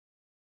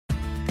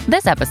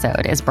This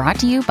episode is brought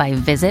to you by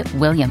Visit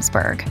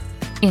Williamsburg.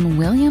 In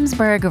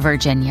Williamsburg,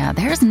 Virginia,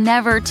 there's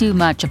never too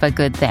much of a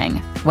good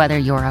thing. Whether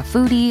you're a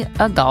foodie,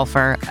 a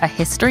golfer, a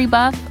history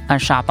buff, a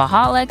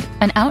shopaholic,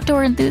 an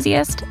outdoor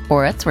enthusiast,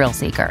 or a thrill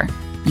seeker,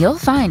 you'll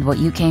find what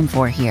you came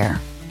for here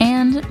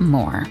and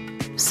more.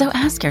 So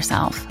ask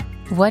yourself,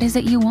 what is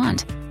it you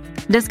want?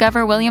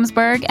 Discover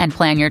Williamsburg and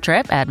plan your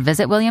trip at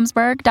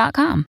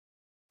visitwilliamsburg.com.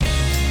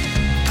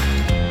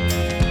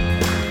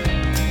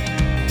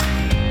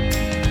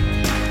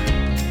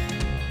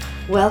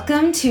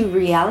 Welcome to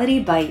Reality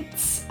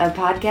Bites, a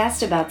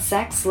podcast about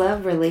sex,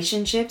 love,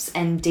 relationships,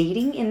 and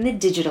dating in the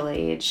digital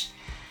age.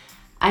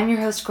 I'm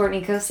your host,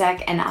 Courtney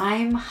Kosak, and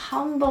I'm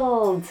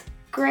humbled,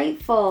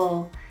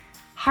 grateful,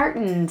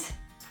 heartened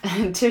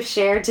to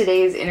share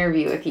today's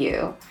interview with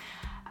you.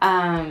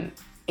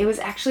 It was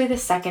actually the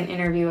second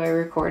interview I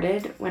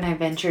recorded when I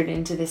ventured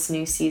into this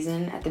new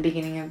season at the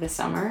beginning of the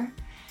summer.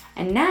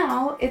 And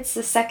now it's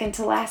the second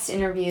to last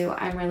interview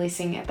I'm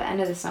releasing at the end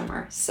of the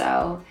summer.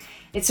 So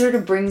it sort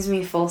of brings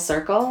me full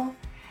circle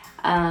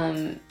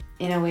in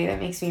a way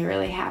that makes me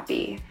really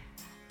happy.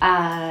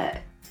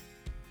 And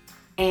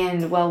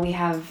while we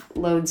have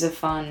loads of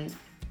fun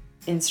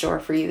in store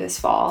for you this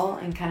fall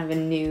and kind of a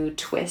new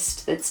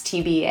twist that's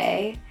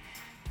TBA,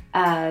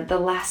 the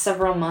last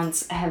several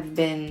months have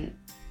been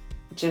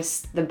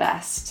just the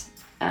best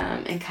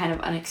and kind of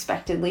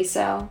unexpectedly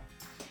so.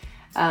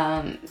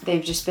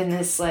 They've just been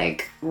this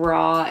like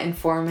raw,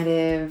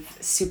 informative,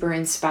 super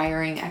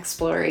inspiring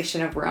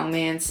exploration of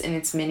romance in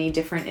its many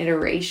different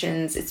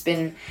iterations. It's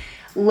been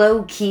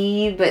low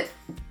key, but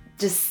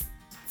just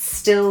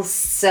still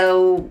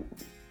so,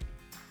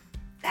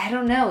 I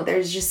don't know,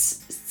 there's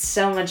just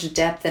so much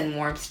depth and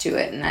warmth to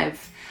it. And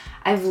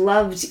I've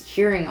loved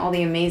hearing all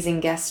the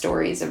amazing guest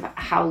stories of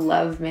how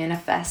love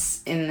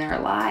manifests in their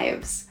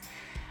lives.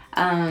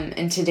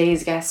 And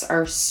today's guests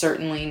are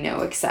certainly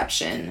no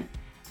exception.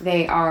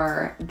 They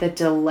are the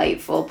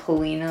delightful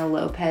Paulina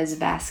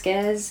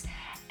Lopez-Velazquez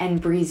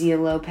and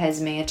Bricia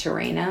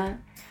Lopez-Maytorena.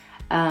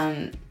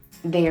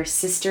 They are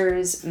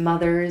sisters,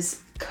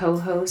 mothers,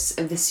 co-hosts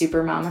of the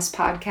Supermamas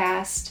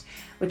podcast,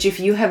 which if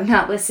you have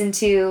not listened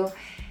to,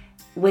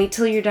 wait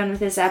till you're done with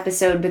this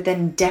episode, but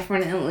then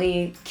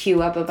definitely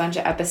queue up a bunch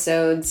of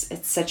episodes.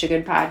 It's such a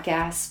good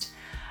podcast.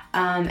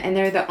 And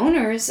they're the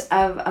owners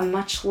of a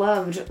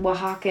much-loved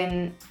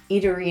Oaxacan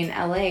eatery in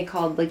LA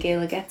called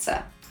Velazquez.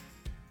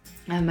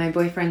 My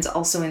boyfriend's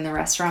also in the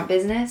restaurant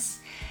business,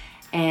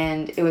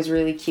 and it was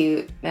really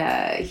cute.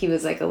 He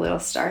was like a little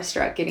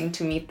starstruck getting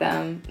to meet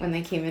them when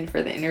they came in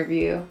for the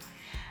interview.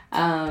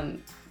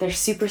 They're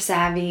super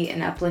savvy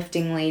and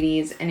uplifting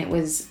ladies, and it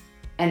was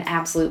an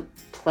absolute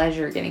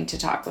pleasure getting to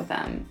talk with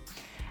them.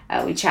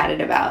 We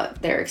chatted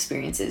about their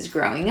experiences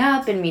growing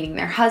up and meeting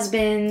their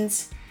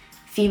husbands,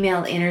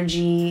 female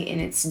energy in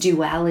its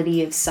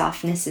duality of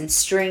softness and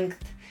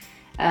strength,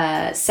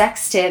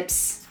 sex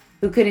tips.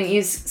 Who couldn't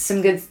use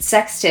some good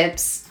sex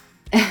tips?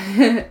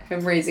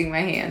 I'm raising my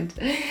hand.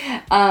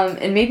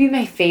 And maybe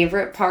my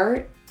favorite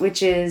part,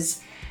 which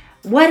is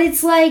what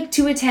it's like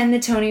to attend the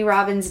Tony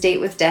Robbins Date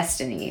with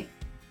Destiny.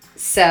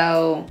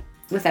 So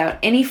without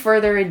any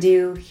further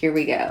ado, here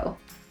we go.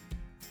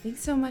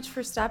 Thanks so much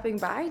for stopping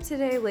by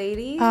today,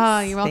 ladies.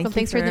 Oh, you're welcome.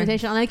 Thanks for the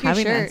invitation. I like your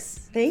shirt.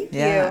 Thank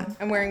you.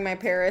 I'm wearing my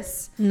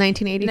Paris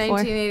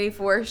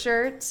 1984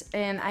 shirt,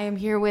 and I am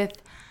here with,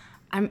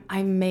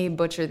 I may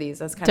butcher these.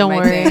 That's kind of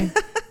my thing.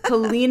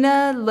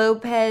 Paulina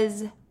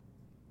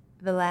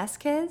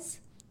Lopez-Velazquez?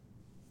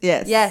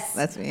 Yes.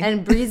 That's me.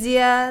 And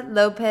Bricia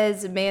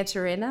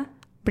Lopez-Maytorena?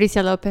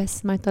 Bricia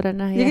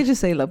Lopez-Maytorena. Yeah. You can just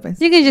say Lopez.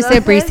 You can just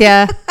say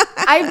Bricia.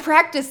 I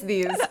practiced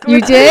these.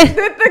 You did?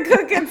 With the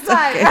cook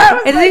inside. Okay.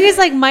 I think it's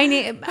like my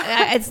name.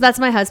 That's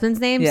my husband's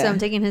name, so I'm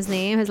taking his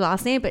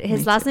last name. But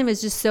his last name is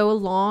just so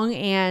long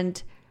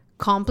and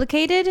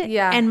complicated.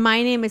 Yeah. And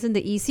my name isn't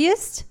the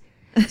easiest.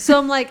 So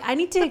I'm like, I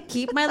need to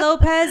keep my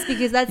Lopez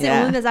because that's the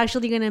only that's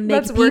actually gonna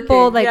make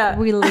people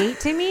relate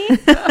to me.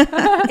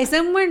 If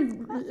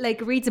someone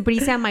like reads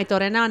Bricia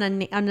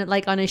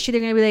Maytorena on a sheet,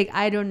 they're gonna be like,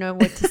 I don't know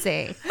what to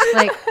say.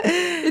 Like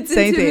it's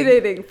same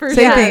intimidating. Thing. For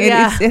same thing.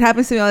 It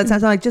happens to me all the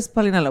time. So I'm like, just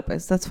Paulina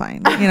Lopez. That's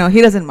fine.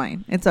 He doesn't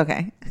mind. It's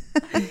okay.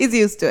 He's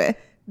used to it.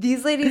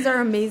 These ladies are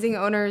amazing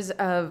owners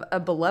of a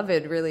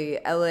beloved, really,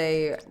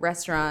 LA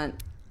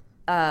restaurant.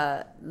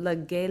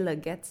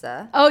 Velazquez.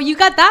 Oh, you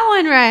got that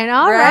one right.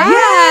 All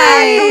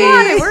right. Come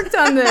on, I worked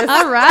on this.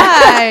 All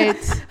right.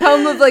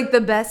 Home of like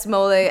the best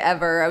mole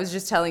ever. I was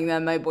just telling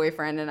them my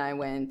boyfriend and I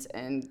went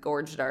and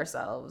gorged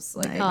ourselves.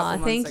 Like,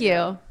 thank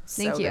you.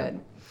 Thank you. Good.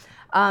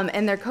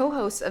 And they're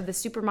co-hosts of the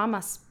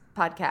Supermamas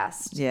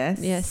podcast.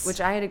 Yes. Which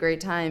I had a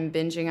great time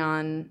binging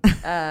on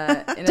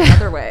in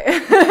another way.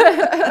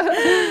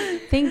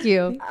 Thank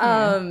you.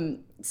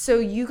 So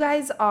you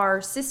guys are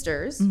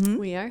sisters. Mm-hmm.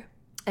 We are.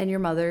 And your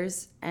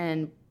mothers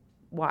and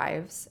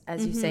wives,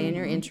 as you say in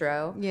your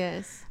intro.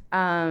 Yes.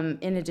 In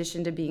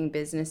addition to being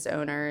business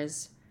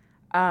owners.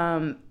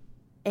 And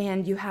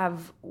you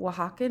have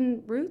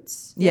Oaxacan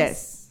roots?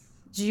 Yes.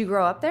 Did you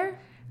grow up there?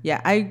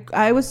 Yeah,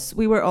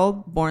 we were all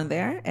born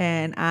there,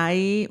 and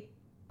I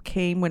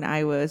came when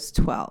I was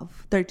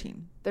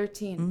 13.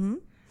 13. Mm-hmm.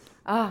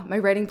 My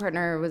writing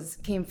partner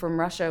came from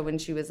Russia when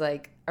she was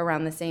like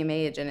around the same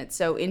age, and it's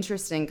so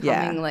interesting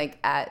coming like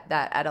at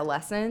that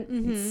adolescent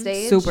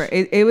stage. Super.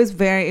 It was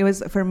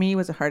for me, it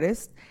was the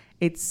hardest.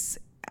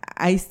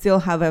 I still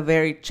have a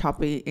very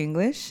choppy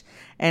English,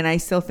 and I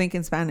still think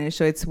in Spanish.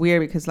 So it's weird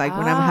because like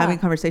when I'm having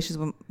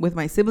conversations with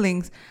my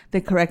siblings,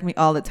 they correct me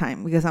all the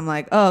time because I'm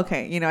like, oh,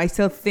 okay. You know, I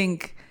still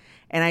think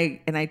and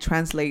I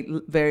translate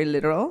very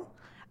literal.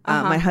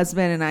 My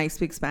husband and I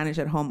speak Spanish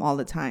at home all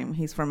the time.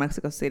 He's from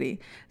Mexico City.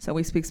 So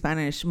we speak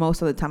Spanish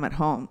most of the time at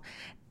home.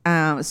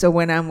 So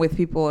when I'm with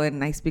people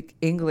and I speak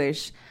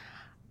English,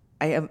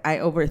 I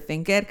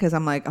overthink it because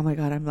I'm like, oh my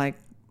God, I'm like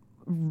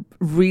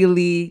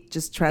really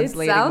just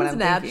translating what I'm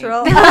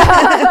natural.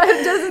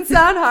 It doesn't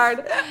sound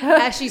hard.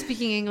 Actually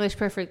speaking English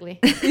perfectly.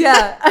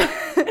 Yeah.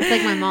 It's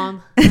like my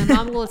mom. My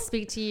mom will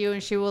speak to you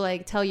and she will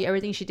like tell you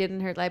everything she did in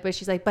her life, but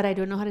she's like, but I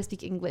don't know how to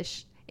speak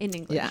English in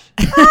English. Yeah.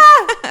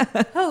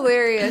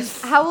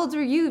 Hilarious. How old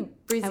were you,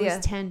 Bricia? I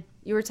was 10.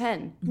 You were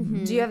 10.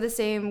 Mm-hmm. Do you have the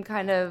same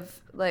kind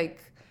of like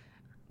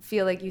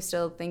feel like you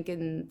still think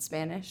in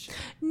Spanish?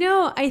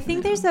 No, I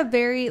think there's a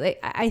very like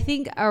I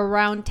think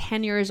around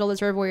 10 years old is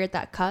sort of where you're at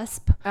that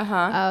cusp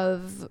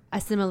of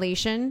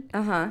assimilation.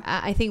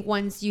 I think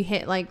once you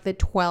hit like the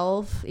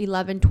 12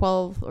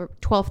 or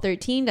 12,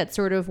 13, that's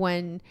sort of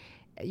when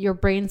your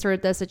brain sort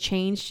of does a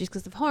change just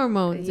because of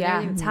hormones and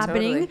everything that's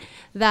happening. Totally.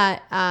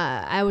 That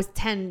I was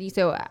 10,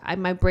 so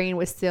my brain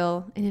was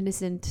still an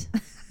innocent,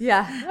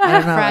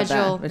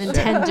 fragile and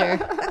tender.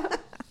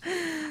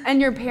 And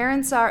your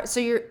parents are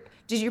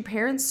did your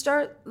parents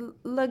start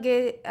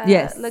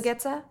Yes.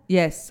 Laguetza?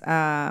 Yes.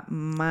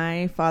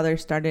 My father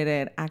started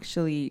it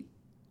actually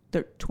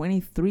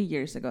 23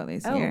 years ago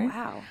this year.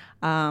 Oh,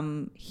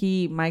 wow.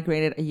 He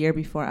migrated a year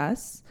before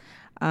us.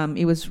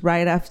 It was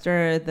right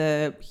after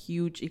the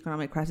huge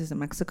economic crisis in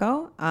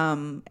Mexico.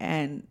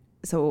 And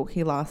so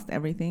he lost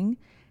everything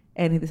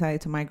and he decided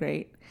to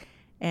migrate.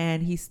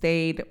 And he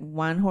stayed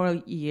one whole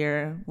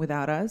year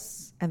without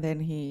us. And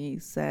then he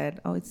said,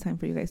 oh, it's time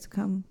for you guys to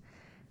come.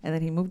 And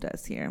then he moved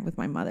us here with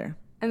my mother.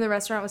 And the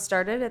restaurant was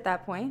started at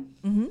that point?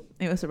 Mm-hmm.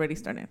 It was already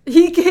started.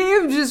 He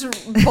came just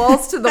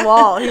balls to the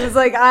wall. He was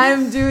like,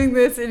 I'm doing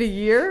this in a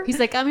year. He's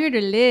like, I'm here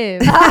to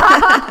live.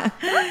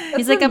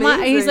 He's like,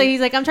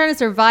 I'm trying to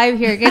survive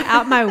here. Get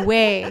out my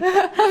way.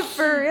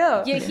 For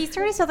real. Yeah, he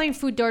started selling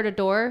food door to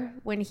door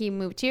when he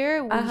moved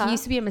here. He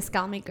used to be a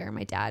mezcal maker,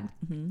 my dad.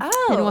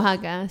 Mm-hmm. In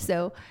Oaxaca.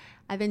 So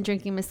I've been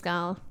drinking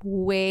mezcal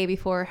way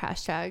before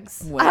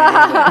hashtags.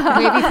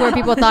 Way before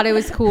people thought it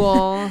was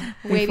cool.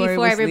 Way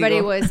before everybody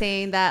was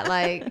saying that,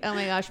 like, oh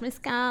my gosh,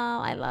 mezcal,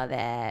 I love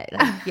it.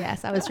 Like,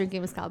 yes, I was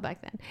drinking mezcal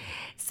back then.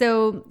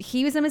 So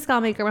he was a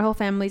mezcal maker. My whole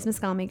family's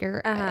mezcal maker.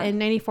 In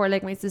 94,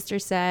 like my sister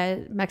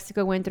said,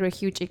 Mexico went through a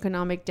huge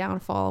economic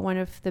downfall, one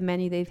of the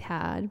many they've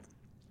had.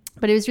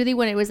 But it was really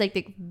when it was like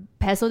the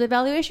peso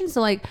devaluation. So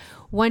like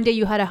one day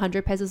you had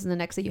 100 pesos and the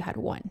next day you had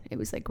 1. It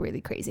was like really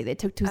crazy. They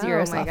took 2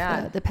 zeros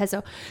off the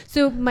peso.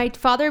 So my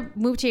father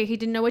moved here. He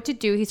didn't know what to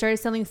do. He started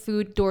selling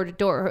food door to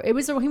door. He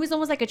was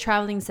almost like a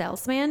traveling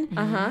salesman.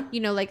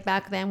 You know, like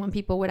back then when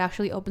people would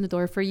actually open the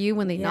door for you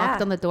when they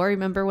knocked on the door.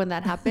 Remember when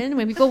that happened?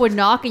 When people would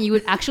knock and you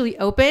would actually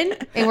open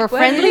and were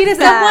friendly to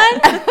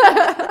someone?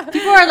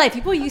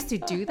 People used to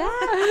do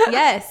that?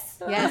 Yes.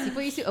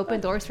 People used to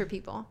open doors for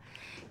people.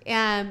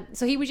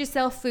 So he would just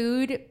sell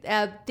food,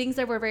 things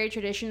that were very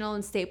traditional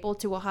and staple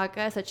to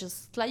Oaxaca, such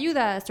as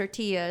tlayudas,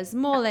 tortillas,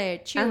 mole,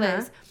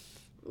 chiles,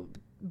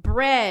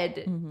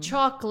 bread,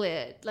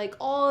 chocolate, like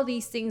all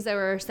these things that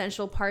were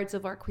essential parts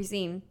of our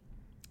cuisine.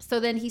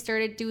 So then he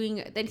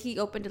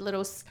opened a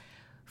little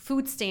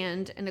food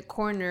stand in the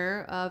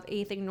corner of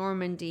 8th and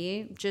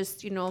Normandy,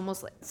 just,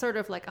 almost like, sort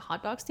of like a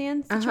hot dog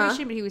stand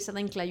situation, but he was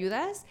selling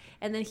tlayudas.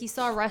 And then he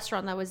saw a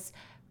restaurant that was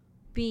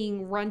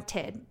being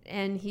rented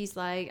and he's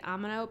like,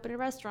 I'm gonna open a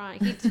restaurant.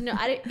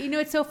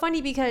 It's so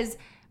funny because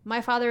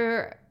my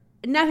father,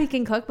 now he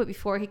can cook, but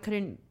before he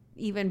couldn't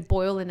even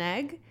boil an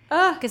egg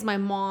because my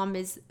mom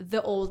is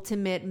the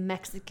ultimate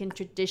Mexican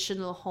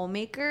traditional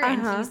homemaker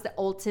and he's the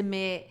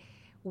ultimate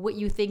what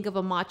you think of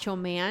a macho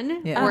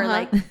man or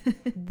like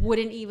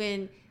wouldn't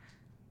even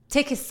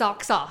take his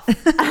socks off.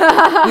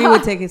 We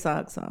would take his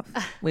socks off.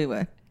 We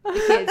would.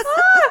 The kids.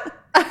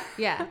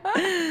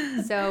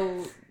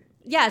 So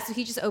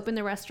he just opened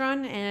the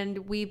restaurant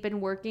and we've been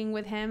working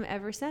with him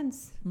ever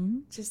since.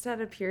 Just out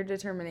of pure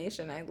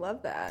determination. I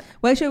love that.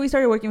 Well, actually, we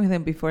started working with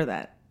him before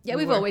that. Yeah,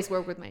 we've always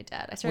worked with my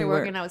dad. I started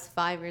working when I was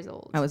 5 years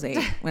old. I was 8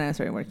 when I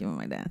started working with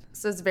my dad.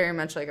 So it's very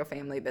much like a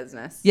family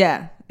business.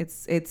 Yeah,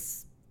 it's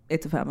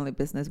a family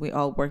business. We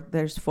all work.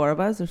 There's 4 of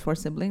us. There's 4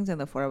 siblings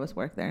and the 4 of us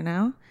work there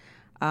now.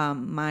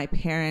 My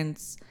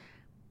parents,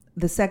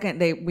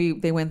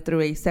 they went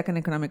through a second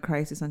economic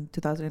crisis in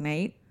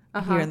 2008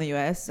 here in the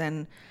U.S.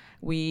 and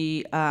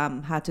we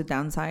had to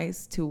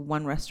downsize to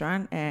 1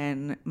 restaurant,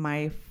 and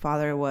my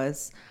father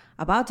was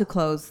about to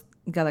close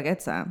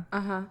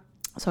Galaguetza.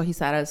 So he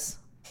sat us,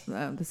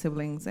 the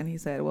siblings, and he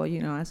said, well,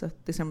 as of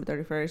December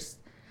 31st,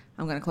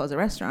 I'm going to close the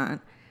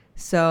restaurant.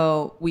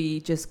 So we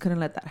just couldn't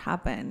let that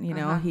happen. You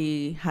know,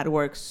 he had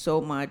worked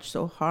so much,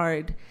 so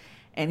hard,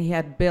 and he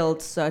had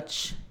built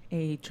such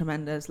a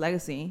tremendous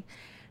legacy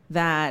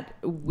that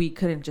we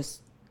couldn't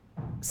just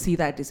see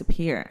that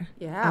disappear.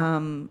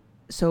 Yeah.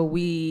 So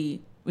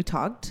we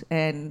talked,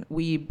 and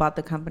we bought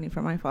the company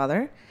from my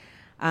father,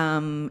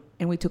 and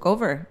we took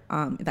over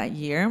that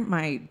year.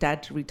 My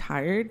dad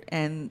retired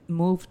and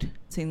moved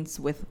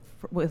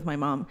with my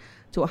mom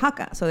to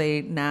Oaxaca. So they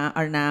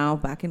are now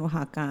back in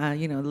Oaxaca,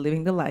 you know,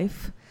 living the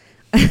life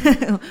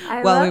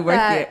while we work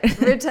here.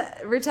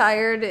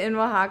 Retired in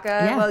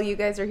Oaxaca while you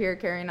guys are here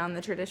carrying on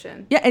the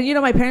tradition. Yeah, and you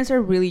know, my parents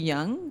are really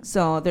young,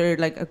 so they're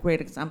like a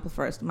great example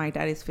for us. My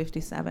dad is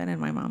 57 and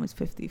my mom is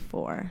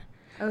 54.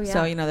 Oh, yeah.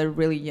 So, you know, they're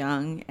really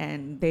young,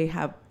 and they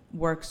have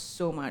worked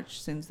so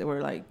much since they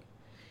were like,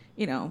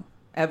 you know,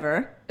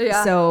 ever.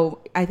 Yeah.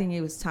 So I think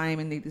it was time,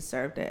 and they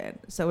deserved it.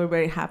 So we're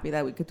very happy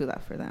that we could do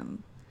that for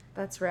them.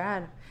 That's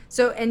rad.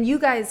 So, and you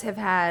guys have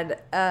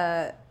had,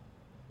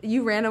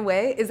 you ran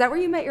away. Is that where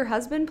you met your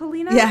husband,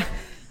 Paulina? Yeah.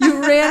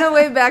 You ran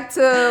away back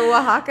to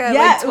Oaxaca at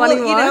like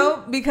 21? Well, you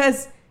know,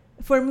 because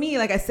for me,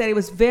 like I said, it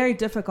was very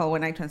difficult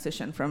when I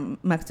transitioned from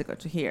Mexico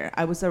to here.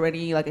 I was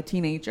already like a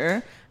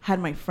teenager, had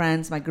my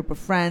friends, my group of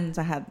friends.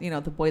 I had, you know,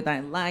 the boy that I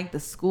liked, the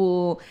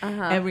school,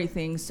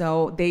 everything.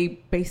 So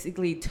they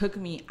basically took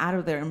me out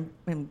of there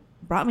and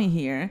brought me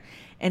here.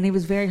 And it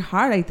was very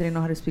hard. I didn't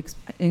know how to speak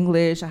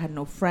English. I had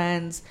no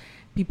friends.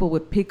 People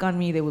would pick on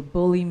me. They would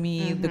bully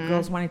me. The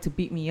girls wanted to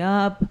beat me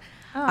up.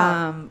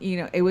 You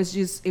know, it was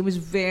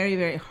very,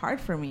 very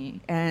hard for me.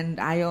 And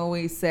I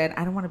always said,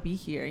 I don't want to be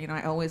here. You know,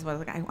 I always was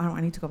like,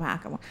 I need to go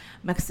back. I want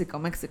Mexico,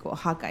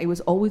 Oaxaca. It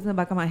was always in the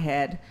back of my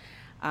head.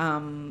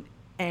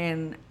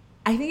 And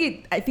I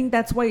think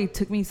that's why it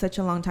took me such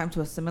a long time to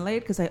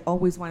assimilate, because I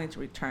always wanted to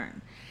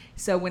return.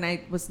 So when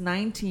I was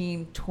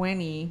 19,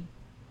 20,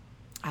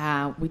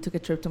 we took a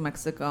trip to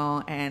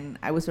Mexico, and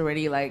I was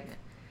already like,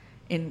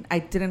 I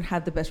didn't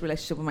have the best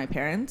relationship with my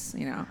parents,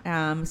 you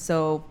know,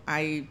 so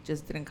I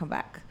just didn't come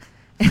back.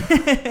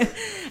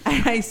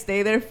 I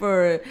stayed there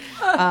for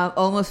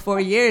almost 4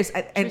 years.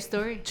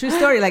 True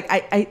story. Like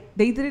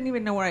they didn't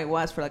even know where I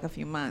was for like a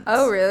few months.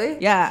 Oh,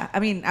 really? Yeah. I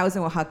mean, I was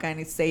in Oaxaca,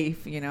 and it's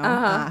safe, you know.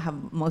 I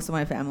have most of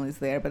my family's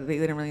there, but they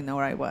didn't really know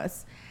where I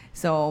was.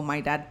 So my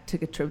dad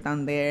took a trip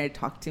down there,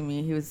 talked to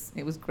me.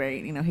 It was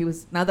great. You know,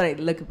 now that I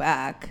look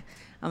back,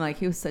 I'm like,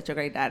 he was such a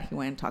great dad. He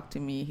went and talked to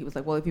me. He was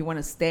like, well, if you want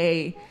to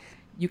stay,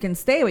 you can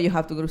stay, but you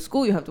have to go to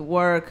school, you have to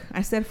work.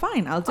 I said,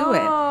 fine, I'll do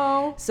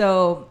it.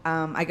 So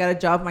I got a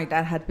job. My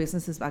dad had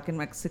businesses back in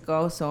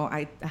Mexico, so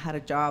I had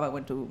a job. I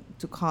went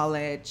to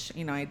college.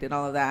 You know, I did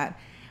all of that.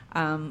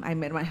 I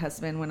met my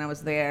husband when I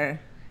was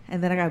there,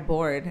 and then I got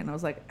bored, and I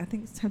was like, I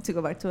think it's time to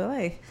go back to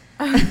LA.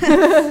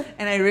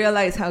 And I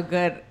realized how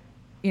good,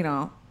 you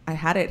know, I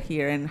had it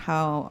here, and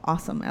how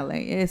awesome LA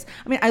is.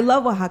 I mean, I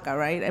love Oaxaca,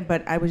 right?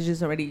 But I was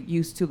just already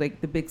used to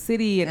like the big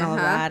city and all of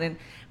that, and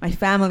my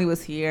family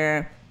was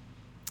here.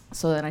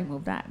 So then I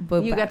moved back.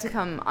 You got to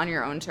come on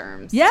your own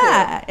terms.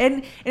 Yeah, too.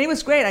 And it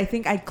was great. I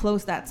think I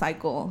closed that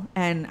cycle,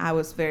 and I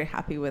was very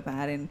happy with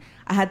that. And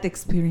I had the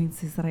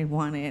experiences that I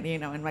wanted, you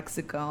know, in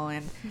Mexico.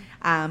 And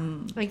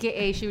like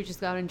she would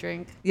just go out and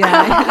drink.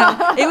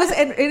 Yeah,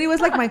 it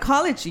was like my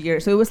college year.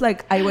 So it was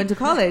like I went to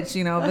college,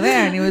 you know, over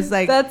there, and it was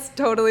like that's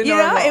totally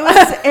normal. You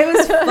know, it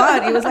was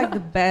fun. It was like the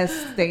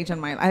best stage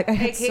on my life. I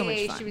had so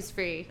much fun. She was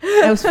free.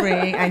 I was free.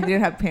 I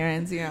didn't have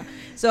parents, you know.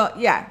 So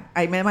yeah,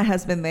 I met my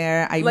husband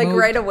there. I moved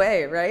right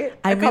away, right?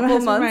 I met my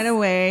husband right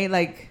away,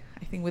 like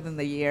I think within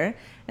the year.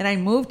 And I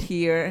moved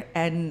here,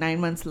 and 9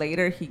 months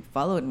later, he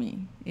followed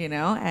me, you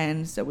know?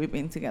 And so we've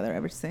been together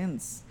ever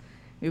since.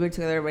 We were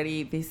together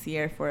already this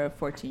year for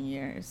 14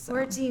 years. So.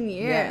 14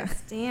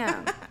 years? Yeah.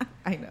 Damn.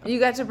 I know. You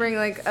got to bring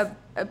like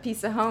a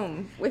piece of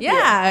home with you.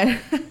 Yeah.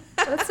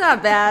 That's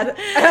not bad.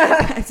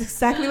 That's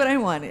exactly what I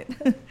wanted.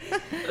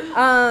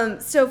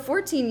 So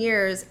 14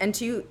 years and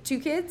two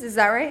kids, is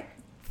that right?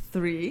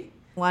 3.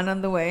 1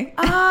 on the way.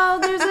 Oh,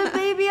 there's a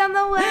baby on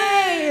the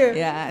way.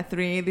 Yeah,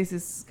 3. This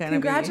is gonna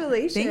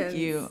Congratulations. Thank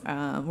you.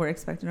 We're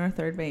expecting our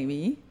 3rd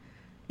baby.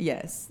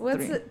 Yes.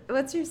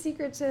 What's your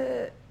secret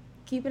to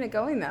keeping it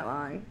going that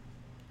long?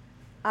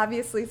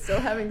 Obviously, still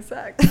having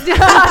sex.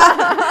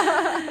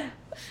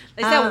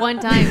 They said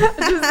one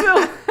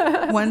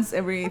time. Once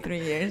every 3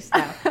 years.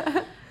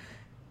 No.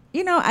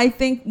 You know, I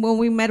think when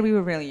we met, we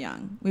were really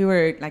young. We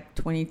were like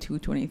 22,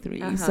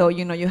 23. So,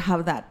 you know, you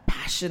have that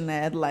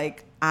passionate,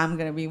 like, I'm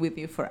going to be with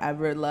you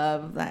forever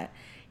love that,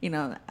 you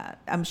know,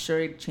 I'm sure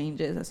it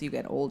changes as you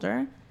get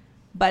older.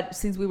 But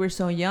since we were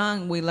so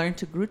young, we learned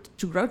to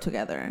grow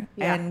together.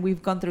 Yeah. And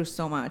we've gone through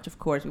so much, of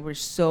course. We were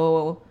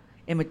so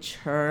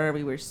immature.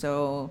 We were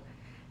so...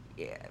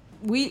 Yeah,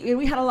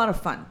 we had a lot of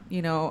fun.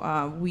 You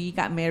know, we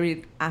got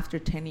married after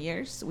 10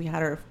 years. We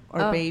had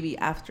our baby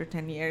after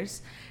 10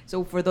 years.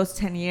 So for those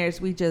 10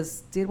 years, we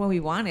just did what we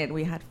wanted.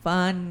 We had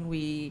fun.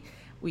 We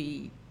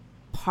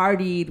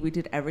partied. We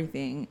did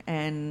everything.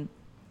 And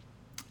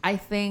I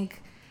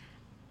think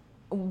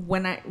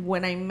when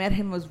I met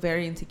him, I was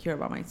very insecure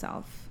about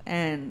myself.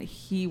 and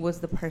he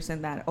was the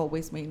person that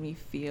always made me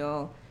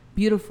feel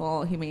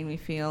beautiful. He made me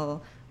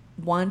feel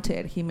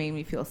wanted. He made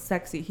me feel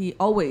sexy. He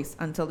always,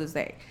 until this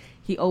day,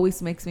 he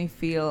always makes me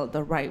feel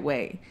the right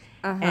way.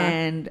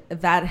 And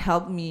that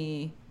helped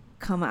me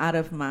come out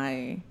of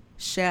my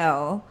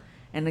shell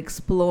and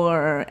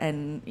explore.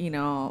 And, you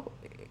know,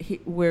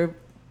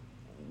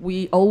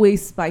 we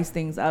always spice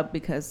things up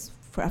because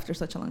after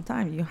such a long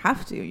time, you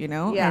have to, you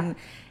know? Yeah.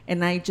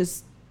 And I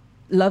just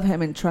love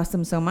him and trust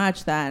him so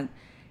much and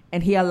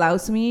he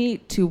allows me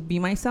to be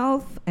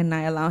myself and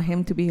I allow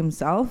him to be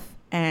himself.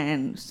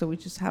 And so we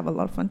just have a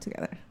lot of fun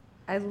together.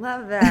 I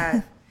love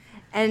that.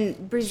 And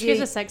Bricia, she has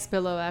a sex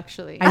pillow,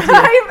 actually. I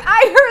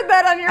heard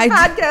that on your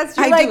podcast.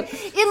 You're like,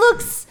 it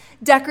looks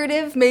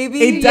decorative,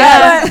 maybe. It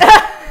does.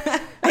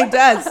 It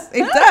does.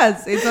 It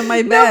does. It's on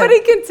my bed. Nobody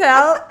can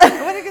tell.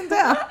 Nobody can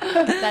tell.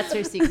 That's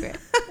her secret.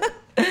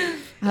 I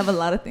have a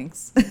lot of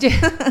things.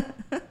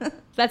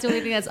 That's the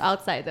only thing that's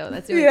outside, though.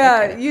 That's the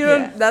only thing. You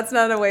don't. Yeah. That's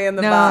not away in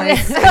the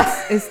box.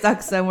 It's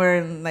stuck somewhere,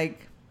 and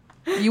like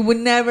you would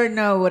never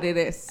know what it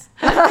is.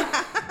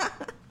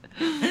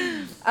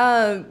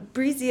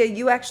 Bricia,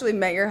 you actually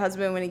met your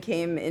husband when he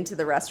came into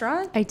the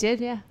restaurant? I did,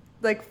 yeah.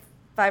 Like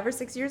 5 or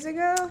 6 years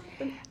ago?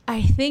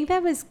 I think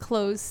that was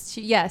close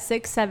to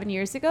 6-7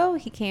 years ago.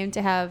 He came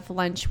to have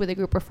lunch with a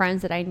group of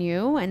friends that I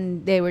knew,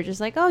 and they were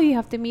just like, "Oh, you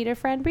have to meet our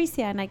friend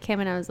Bricia." And I came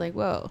and I was like,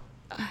 "Whoa,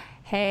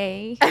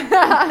 hey."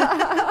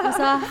 I was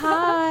like,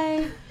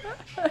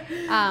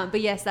 "Hi."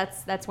 But yes,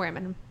 that's where I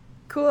met him.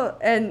 Cool.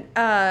 And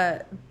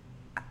I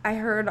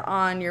heard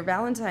on your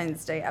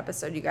Valentine's Day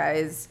episode, you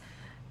guys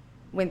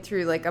went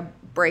through like a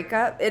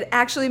breakup. It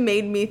actually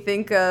made me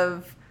think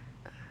of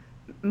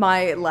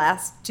my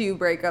last 2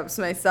 breakups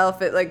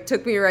myself. It like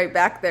took me right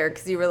back there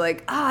because you were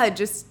like, it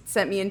just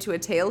sent me into a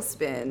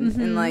tailspin,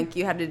 and like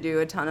you had to do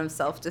a ton of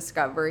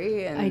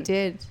self-discovery. And I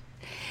did.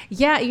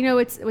 Yeah, you know,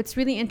 what's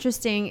really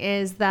interesting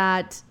is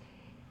that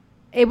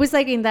it was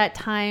like in that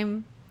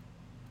time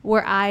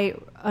where I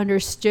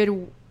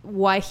understood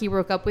why he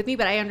broke up with me,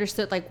 but I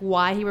understood like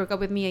why he broke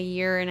up with me a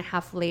year and a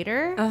half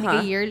later,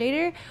 like a year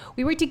later.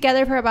 We were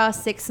together for about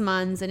 6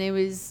 months, and it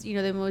was, you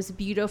know, the most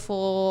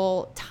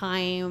beautiful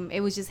time.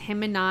 It was just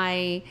him and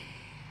I.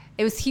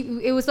 It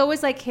was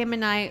always like him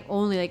and I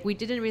only. Like we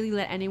didn't really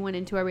let anyone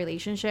into our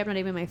relationship, not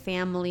even my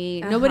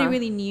family. Nobody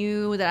really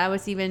knew that I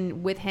was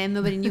even with him.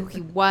 Nobody knew who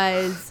he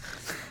was.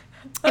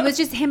 It was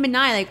just him and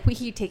I. Like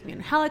he'd take me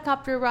on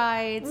helicopter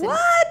rides, and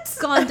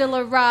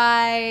gondola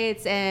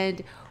rides,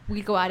 and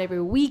we'd go out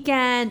every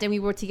weekend, and we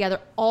were together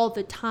all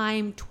the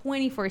time,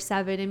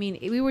 24/7. I mean,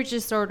 we were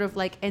just sort of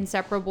like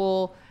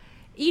inseparable.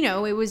 You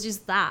know, it was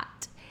just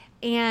that.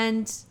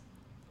 And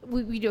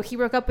he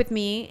broke up with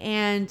me,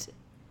 and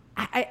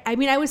I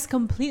mean, I was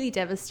completely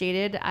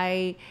devastated.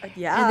 I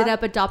ended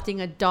up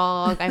adopting a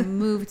dog. I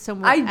moved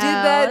somewhere else. I did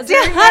that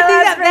during my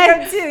last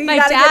breakup too. You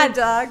gotta get a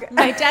dog.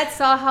 My dad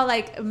saw how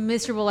like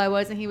miserable I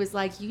was, and he was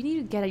like, "You need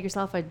to get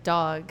yourself a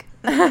dog."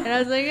 And I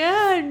was like,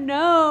 "Oh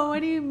no,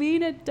 what do you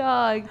mean a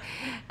dog?"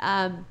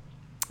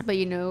 But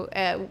you know,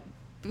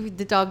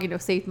 the dog, you know,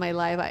 saved my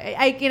life.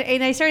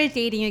 I started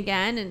dating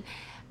again, and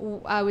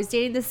I was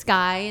dating this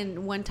guy,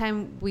 and one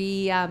time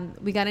we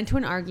got into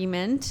an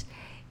argument.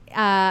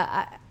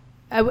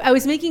 I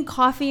was making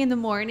coffee in the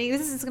morning.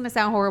 This is going to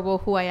sound horrible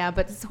who I am,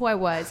 but this is who I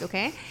was,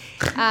 okay?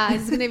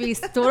 This is going to be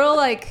total,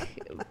 like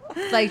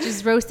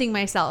just roasting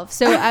myself.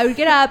 So I would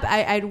get up.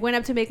 I went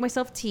up to make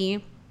myself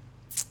tea.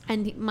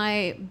 And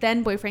my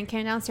then boyfriend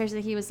came downstairs,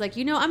 and he was like,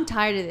 "You know, I'm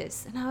tired of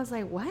this." And I was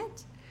like,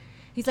 "What?"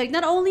 He's like,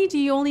 "Not only do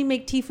you only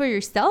make tea for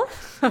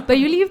yourself, but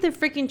you leave the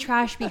freaking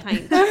trash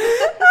behind."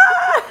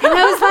 And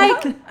I was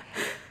like...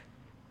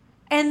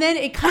 And then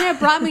it kind of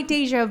brought me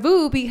deja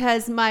vu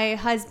because my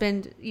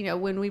husband, you know,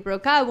 when we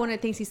broke up, one of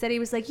the things he said, he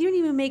was like, "You don't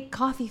even make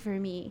coffee for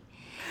me."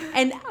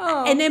 And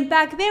then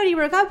back then when he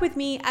broke up with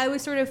me, I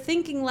was sort of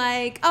thinking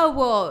like, "Oh,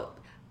 well,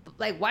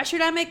 like, why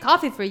should I make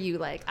coffee for you?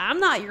 Like, I'm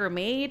not your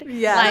maid.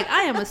 Yeah. Like,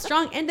 I am a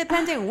strong,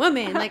 independent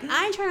woman. Like,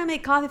 I ain't trying to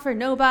make coffee for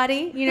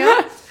nobody, you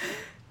know?"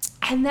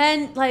 And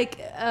then, like,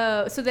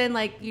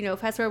 you know,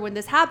 fast forward when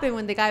this happened,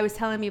 when the guy was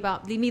telling me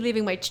about me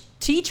leaving my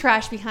tea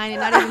trash behind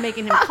and not even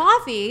making him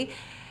coffee.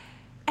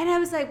 And I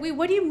was like, "Wait,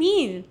 what do you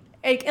mean?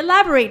 Like,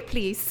 elaborate,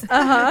 please."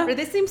 Or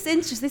this seems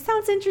interesting. This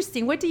sounds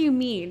interesting. What do you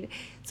mean?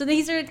 So then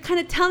he started kind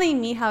of telling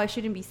me how I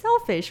shouldn't be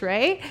selfish,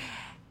 right?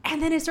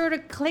 And then it sort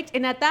of clicked.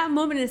 And at that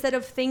moment, instead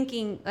of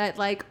thinking that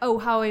like, "Oh,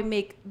 how I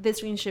make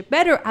this relationship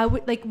better," I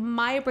would like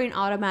my brain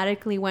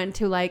automatically went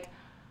to like,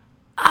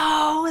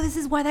 "Oh, this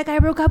is why that guy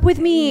broke up with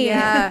me."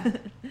 Yeah.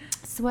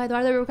 This is why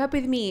Eduardo broke up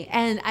with me.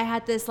 And I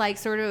had this like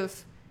sort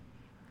of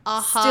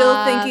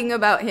still thinking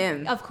about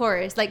him, of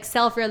course, like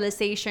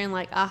self-realization,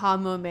 like aha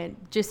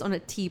moment, just on a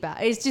tea bag.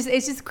 It's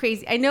just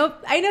crazy. I know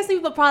some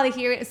people probably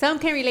hear it, some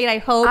can relate, I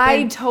hope.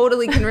 I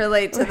totally can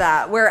relate to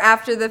that, where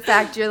after the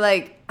fact you're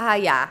like,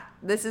 yeah,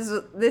 this was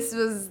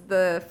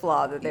the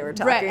flaw that they were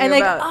talking and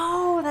about. Like,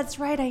 oh, that's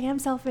right, I am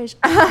selfish.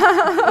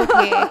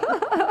 Okay,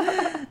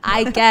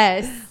 I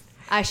guess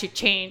I should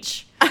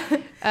change.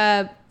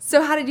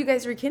 So how did you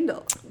guys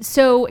rekindle?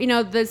 so, you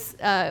know, this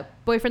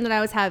boyfriend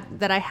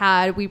that I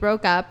had, we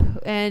broke up,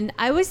 and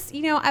I was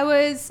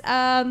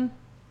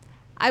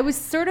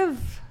sort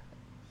of,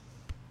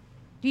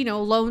 you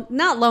know,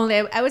 not lonely.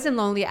 I wasn't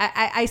lonely.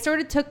 I sort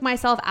of took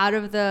myself out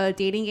of the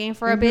dating game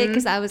for a bit,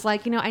 because I was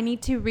like, you know, I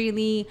need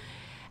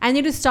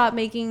to stop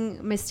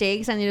making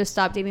mistakes. I need to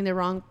stop dating the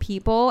wrong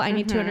people. I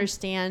need to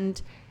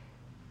understand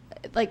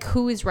like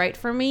who is right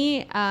for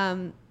me.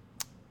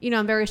 You know,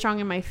 I'm very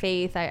strong in my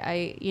faith.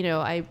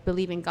 I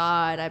believe in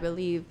God. I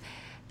believe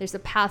there's a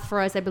path for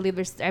us. I believe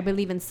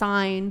in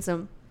signs.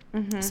 So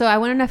I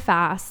went on a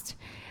fast,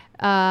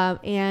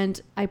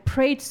 and I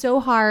prayed so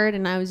hard,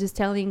 and I was just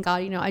telling God,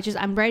 you know,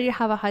 I'm ready to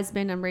have a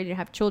husband. I'm ready to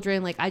have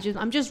children. Like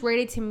I'm just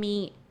ready to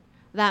meet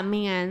that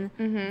man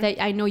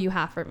that I know you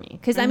have for me.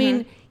 Cause I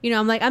mean, you know,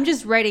 I'm like, I'm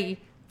just ready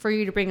for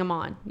you to bring him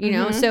on, you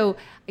know? So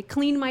I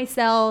cleaned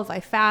myself, I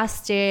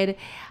fasted.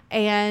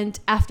 And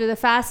after the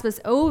fast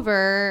was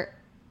over,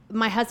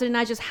 my husband and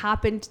I just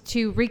happened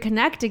to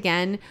reconnect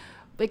again,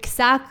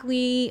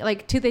 exactly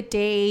like to the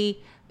day,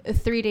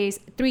 3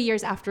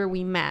 years after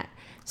we met.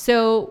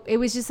 So it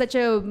was just such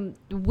a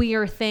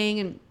weird thing.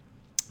 And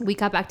we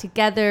got back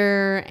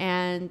together,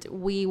 and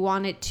we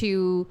wanted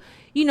to,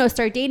 you know,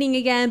 start dating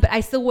again. But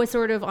I still was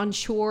sort of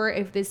unsure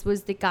if this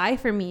was the guy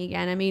for me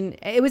again. I mean,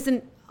 it was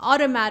an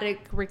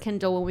automatic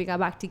rekindle when we got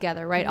back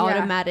together, right? Yeah.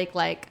 Automatic,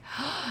 like...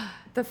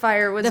 The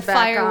fire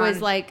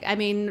was like, I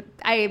mean,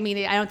 I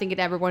don't think it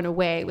ever went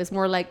away. It was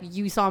more like,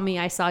 you saw me,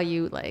 I saw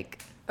you,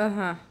 like,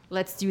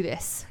 let's do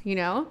this, you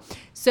know?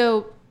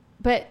 So,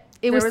 but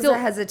there was still a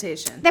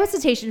hesitation. There was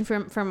hesitation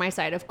from my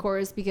side, of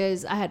course,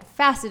 because I had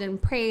fasted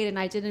and prayed, and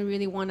I didn't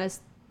really want to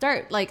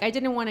start, like, I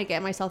didn't want to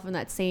get myself in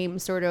that same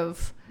sort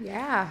of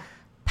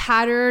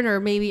pattern, or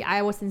maybe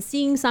I wasn't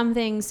seeing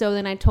something. So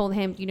then I told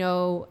him, you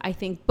know, I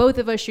think both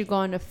of us should go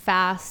on a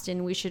fast,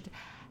 and we should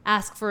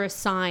ask for a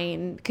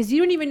sign, because you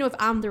don't even know if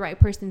I'm the right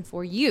person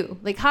for you.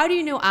 Like, how do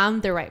you know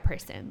I'm the right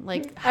person?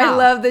 Like, how? I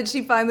love that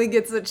she finally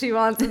gets what she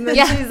wants, and then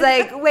she's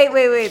like,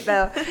 wait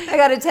though, I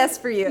got a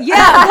test for you. Yeah.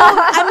 Well,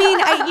 I mean,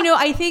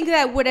 I think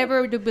that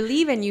whatever to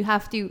believe in, you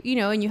have to, you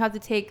know, and you have to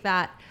take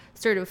that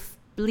sort of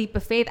leap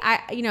of faith.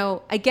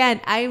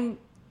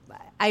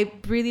 I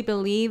really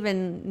believe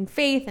in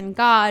faith and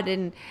God,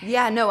 and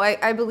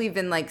I believe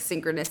in like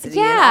synchronicity.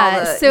 Yeah. And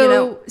all the, so you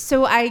know.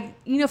 So I,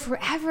 you know,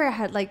 forever I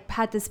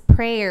had this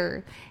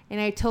prayer,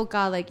 and I told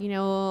God, like, you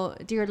know,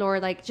 dear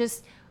Lord, like,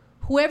 just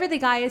whoever the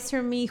guy is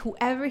for me,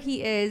 whoever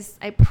he is,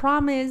 I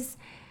promise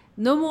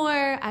no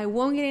more. I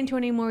won't get into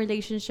any more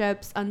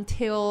relationships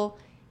until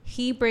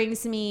he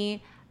brings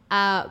me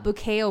a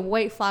bouquet of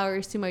white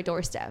flowers to my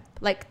doorstep.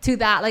 Like, to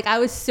that, like, I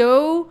was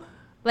so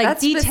like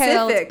that's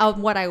detailed specific. Of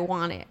what I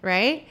wanted,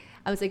 right?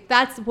 I was like,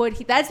 that's what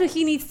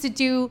he needs to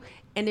do,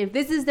 and if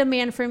this is the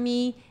man for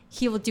me,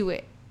 he will do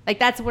it. Like,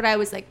 that's what I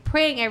was like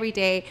praying every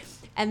day.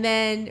 And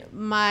then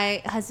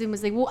my husband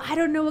was like, well, I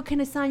don't know what kind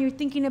of sign you're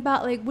thinking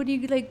about. Like, what do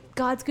you, like,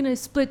 God's gonna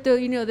split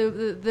the, you know,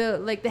 the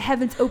like the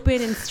heavens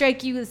open and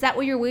strike you? Is that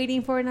what you're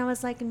waiting for? And I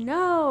was like,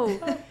 no,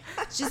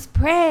 just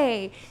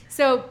pray.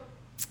 So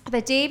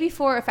the day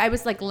before, if I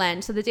was like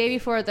Lent, so the day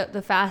before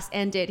the fast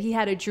ended, he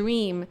had a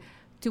dream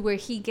to where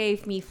he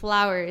gave me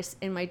flowers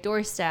in my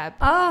doorstep.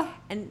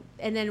 And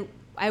then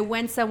I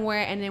went somewhere,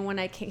 and then when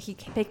he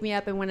picked me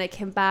up, and when I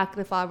came back,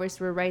 the flowers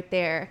were right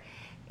there,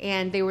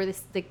 and they were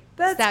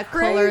that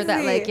color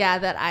that, like,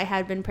 that I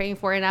had been praying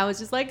for, and I was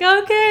just like,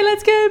 okay,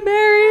 let's get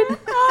married.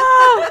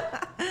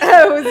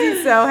 Was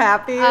he so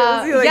happy?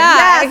 Was he like,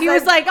 yes, he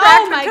was like,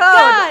 oh my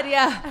God,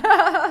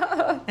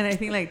 yeah. And I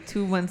think like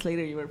 2 months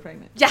later you were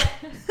pregnant. Yeah.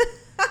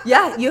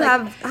 Yeah, you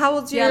have, how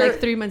old's your? Yeah, like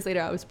 3 months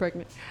later I was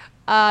pregnant.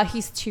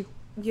 He's 2.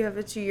 You have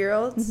a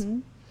 2-year-old?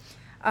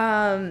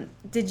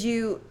 Did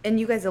you, and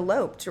you guys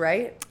eloped,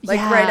 right? Like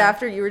right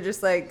after, you were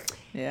just like,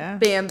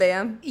 bam,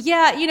 bam.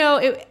 Yeah, you know,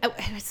 it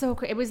was so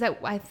great. It was that,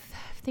 I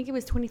think it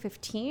was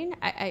 2015,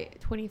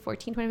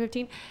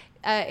 2015.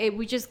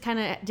 We just kind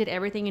of did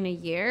everything in a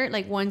year.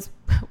 Like once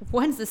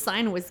the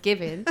sign was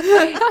given,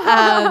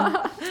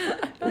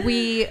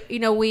 we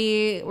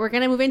were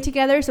going to move in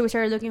together. So we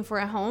started looking for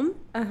a home.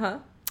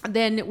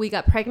 Then we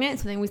got pregnant.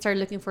 So then we started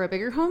looking for a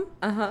bigger home.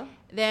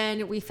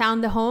 Then we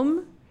found the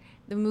home,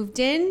 then moved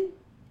in,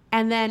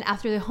 and then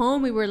after the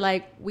home, we were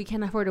like, we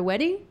can't afford a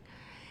wedding,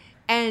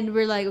 and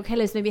we're like, okay,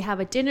 let's maybe have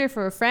a dinner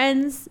for our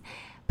friends.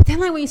 But then,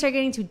 like, when you start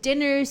getting to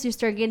dinners, you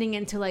start getting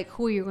into like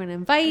who you're going to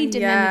invite,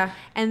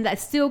 and that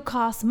still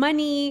costs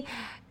money.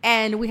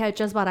 And we had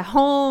just bought a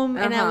home,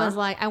 and I was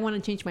like, I want to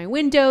change my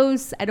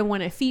windows. I don't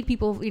want to feed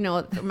people, you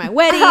know, for my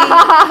wedding.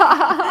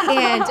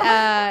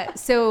 And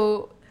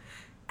so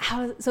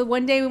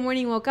one day, one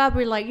morning, we woke up,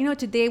 we were like, you know,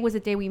 today was the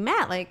day we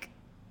met, like.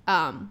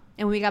 And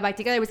when we got back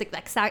together, it was like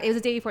it was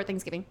the day before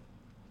Thanksgiving.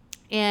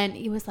 And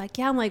he was like,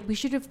 yeah, I'm like, we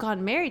should have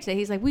gotten married today.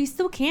 He's like, we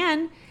still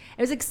can.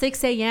 It was like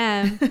 6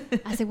 a.m.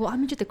 I was like, well,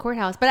 I'm at the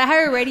courthouse. But I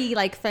had already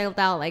like filled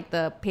out like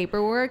the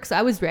paperwork. So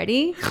I was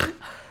ready.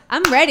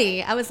 I'm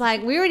ready. I was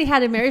like, we already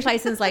had a marriage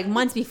license like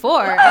months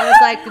before. I was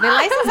like, the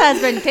license has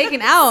been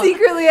taken out.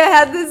 Secretly, I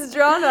had this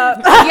drawn up.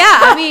 Yeah,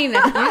 I mean,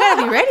 you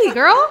gotta be ready,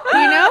 girl.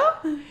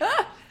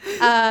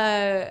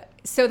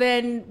 So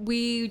then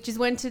we just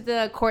went to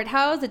the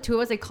courthouse. The two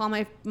of us, I called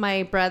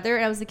my brother,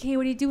 and I was like, hey,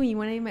 what are you doing? You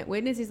want to name my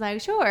witness? He's like,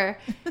 sure.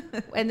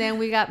 And then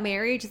we got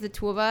married, just the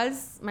two of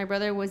us. My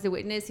brother was the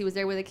witness. He was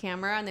there with a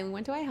camera, and then we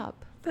went to IHOP.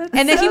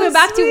 And then he went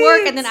back to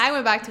work, and then I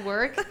went back to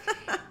work.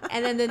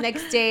 And then the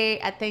next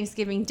day at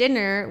Thanksgiving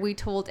dinner, we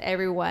told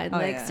everyone,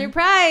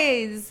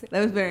 surprise.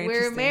 That was very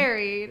interesting. We're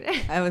married.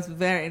 That was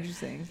very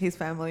interesting. His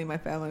family, my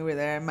family were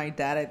there. My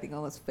dad, I think,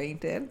 almost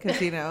fainted because,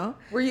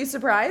 Were you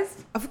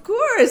surprised? Of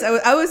course.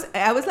 I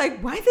was like,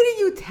 why didn't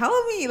you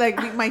tell me?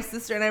 Like, my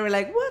sister and I were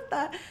like,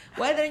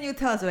 why didn't you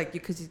tell us? Like,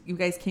 because you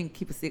guys can't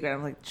keep a secret.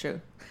 I'm like,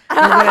 true.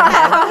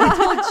 I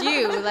told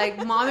you,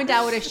 like, mom and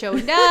dad would have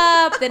showed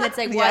up. Then it's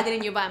like, why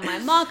didn't you invite my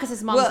mom? Because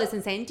his mom lives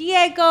in San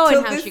Diego,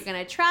 and how's she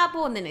gonna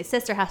travel? And then his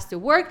sister has to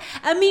work.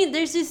 I mean,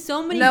 there's just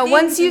so many. No, things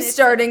once you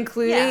start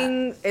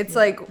including, it's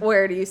like,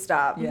 where do you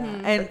stop? Yeah,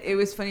 and it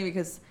was funny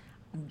because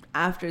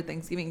after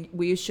Thanksgiving,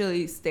 we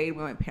usually stayed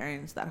with my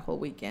parents that whole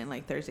weekend,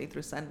 like Thursday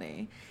through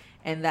Sunday.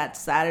 And that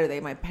Saturday,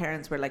 my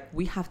parents were like,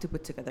 we have to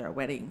put together a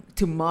wedding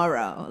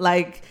tomorrow.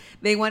 Like,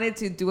 they wanted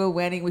to do a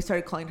wedding. We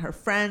started calling her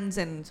friends,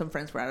 and some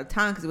friends were out of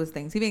town because it was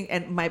Thanksgiving.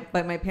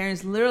 But my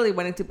parents literally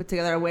wanted to put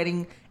together a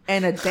wedding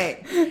in a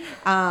day.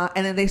 And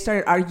then they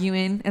started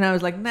arguing, and I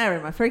was like,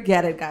 never mind,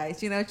 forget it, guys.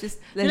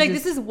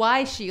 This is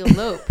why she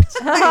eloped.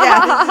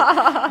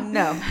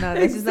 No,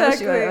 this is not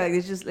sure. Like,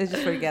 let's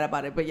just forget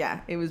about it. But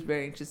yeah, it was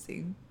very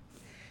interesting.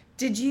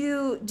 Did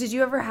you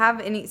ever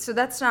have any, so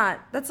that's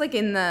like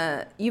you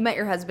met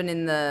your husband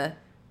in the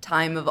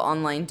time of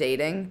online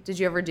dating. Did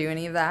you ever do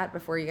any of that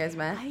before you guys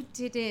met? I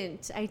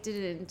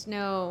didn't.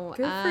 No.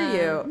 Good for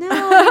you. No,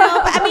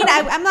 but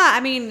I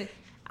mean,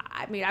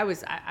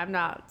 I'm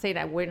not saying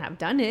I wouldn't have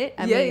done it.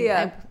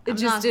 It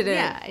just didn't.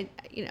 Yeah,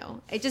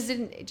 it just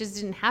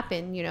didn't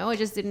happen. It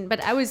just didn't.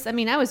 But I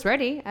was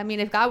ready. I mean,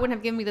 if God wouldn't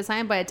have given me the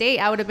sign by a date,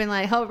 I would have been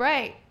like, oh,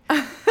 right.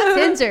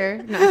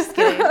 Tinder. No, just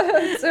kidding.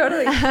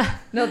 Totally.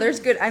 No, there's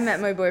good. I met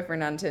my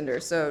boyfriend on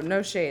Tinder, so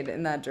no shade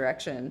in that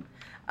direction.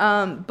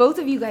 Both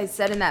of you guys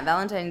said in that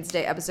Valentine's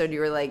Day episode, you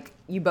were like,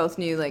 you both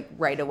knew like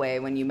right away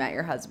when you met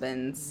your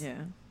husbands. Yeah.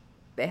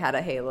 They had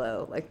a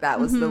halo. Like that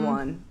was the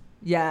one.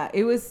 Yeah,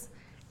 it was.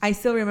 I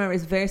still remember.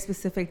 It's very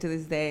specific to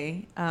this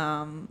day.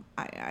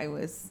 I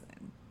was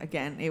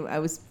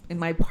in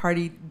my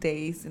party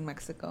days in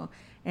Mexico.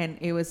 And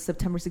it was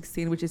September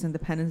 16th, which is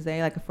Independence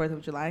Day, like the 4th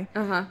of July.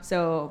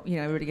 So,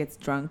 everybody gets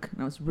drunk.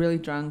 And I was really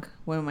drunk.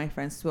 Went with my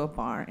friends to a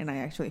bar, and I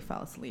actually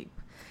fell asleep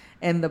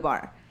in the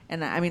bar.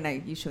 And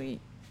I usually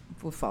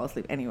would fall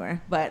asleep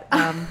anywhere. But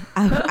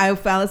I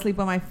fell asleep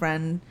on my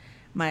friend.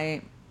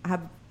 I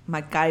have my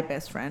guy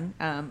best friend,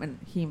 and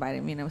he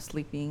invited me, and I was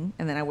sleeping.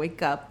 And then I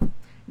wake up,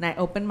 and I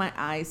open my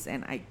eyes,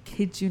 and I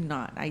kid you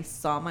not, I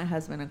saw my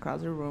husband across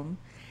the room,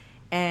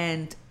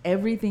 and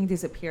everything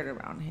disappeared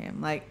around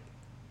him. Like,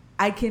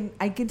 I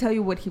can tell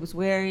you what he was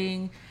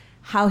wearing,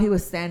 how he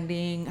was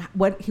standing,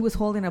 what he was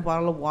holding a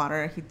bottle of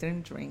water. He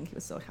didn't drink. He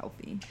was so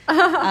healthy.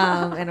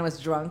 And I was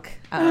drunk.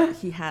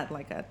 He had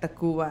like a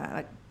Tacuba,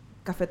 like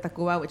Café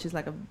Tacuba, which is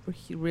like a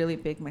really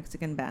big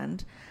Mexican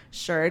band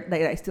shirt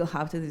that I still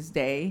have to this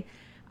day.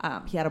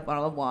 He had a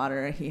bottle of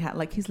water. He had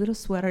like his little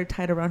sweater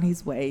tied around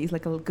his waist,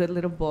 like a good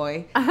little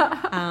boy.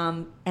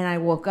 And I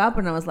woke up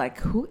and I was like,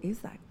 who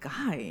is that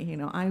guy?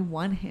 I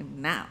want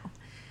him now.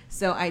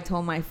 So I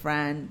told my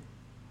friend,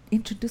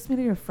 introduce me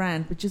to your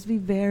friend, but just be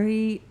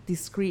very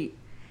discreet.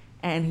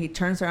 And he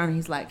turns around and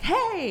he's like,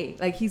 hey,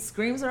 like he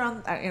screams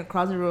around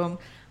across the room,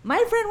 my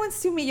friend wants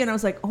to meet you. And I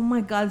was like, oh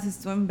my God, this is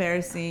so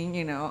embarrassing.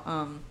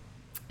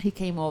 He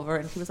came over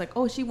and he was like,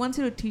 oh, she wants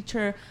you to teach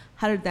her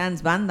how to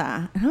dance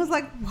banda. And I was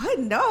like, what?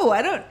 No,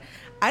 I don't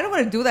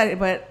want to do that.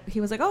 But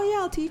he was like, oh yeah,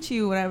 I'll teach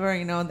you, whatever.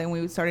 Then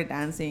we started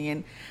dancing,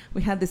 and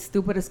we had the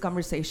stupidest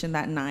conversation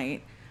that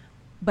night.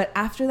 But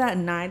after that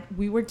night,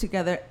 we were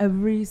together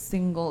every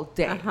single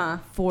day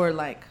for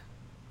like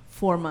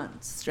 4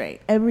 months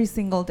straight, every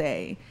single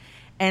day.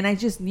 And I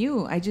just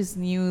knew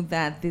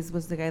that this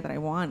was the guy that I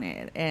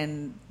wanted,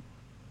 and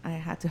I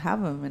had to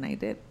have him, and I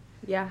did.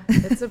 Yeah,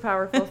 it's a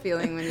powerful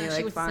feeling when you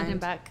like find him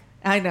back.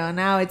 I know.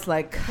 Now it's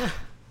like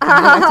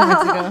back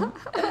to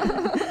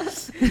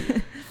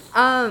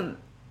Mexico.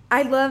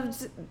 I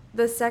loved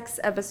the sex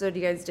episode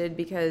you guys did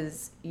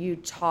because you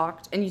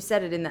talked, and you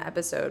said it in the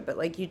episode, but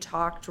like you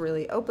talked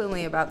really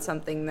openly about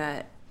something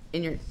that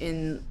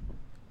in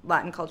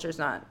Latin culture is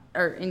not,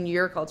 or in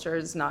your culture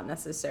is not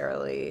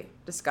necessarily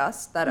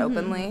discussed that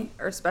openly,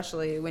 or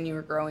especially when you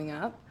were growing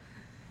up.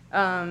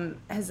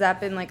 Has that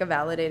been like a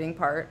validating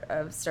part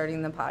of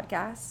starting the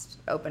podcast,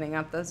 opening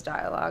up those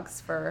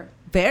dialogues for?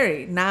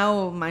 Very.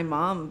 Now my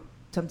mom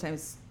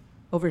sometimes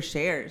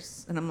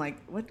overshares, and I'm like,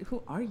 what?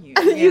 Who are you?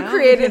 You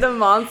created a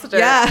monster.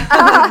 Yeah,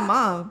 my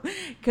mom,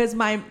 because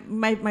my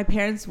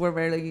parents were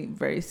very,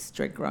 very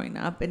strict growing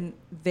up, and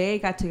they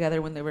got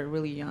together when they were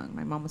really young.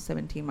 My mom was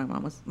 17.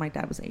 My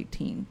dad was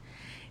 18,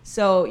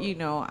 So,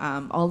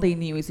 all they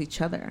knew is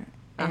each other.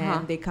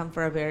 And they come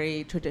from a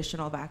very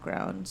traditional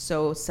background.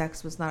 So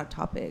sex was not a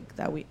topic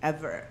that we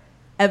ever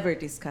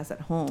discuss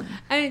at home.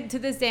 I mean, to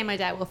this day, my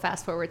dad will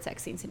fast forward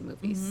sex scenes in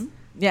movies. Mm-hmm.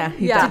 Yeah,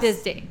 he does. To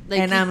this day.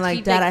 And I'm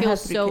like, Dad, I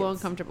feels have 3 so kids.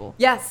 uncomfortable.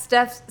 Yeah,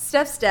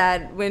 Steph's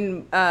dad,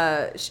 when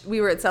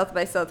we were at South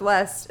by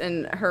Southwest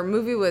and her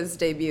movie was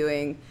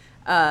debuting,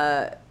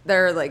 there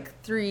are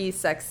like 3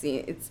 sex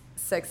scenes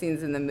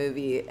in the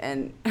movie,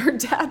 and her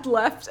dad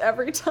left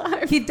every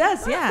time. He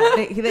does, yeah.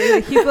 He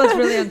feels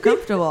really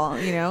uncomfortable,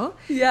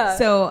 Yeah.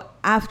 So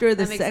after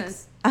the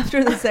sense.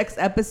 sex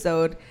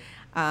episode,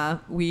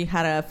 we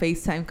had a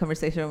FaceTime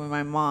conversation with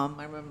my mom,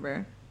 I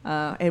remember.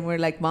 And we're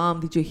like,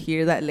 Mom, did you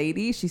hear that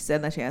lady? She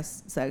said that she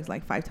has sex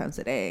like 5 times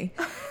a day.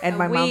 And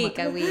a week.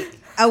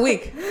 A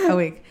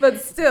week.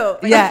 But still.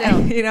 Yeah.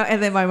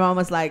 And then my mom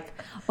was like,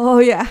 oh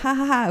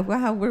yeah,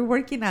 wow, we're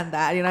working on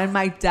that. And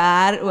my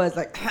dad was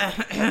like,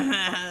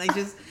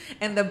 just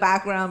in the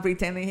background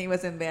pretending he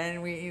wasn't there.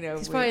 And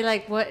he's probably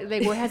like,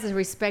 where has his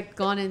respect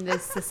gone in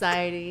this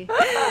society?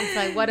 It's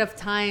like, what of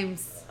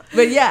times?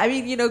 But yeah, I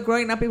mean,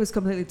 growing up, it was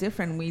completely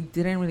different. We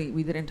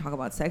didn't talk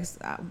about sex.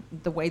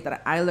 The way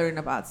that I learned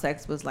about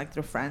sex was like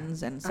through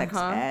friends and sex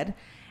ed.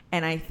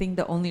 And I think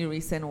the only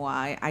reason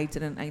why I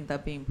didn't end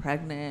up being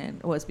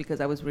pregnant was because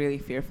I was really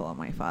fearful of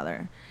my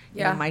father.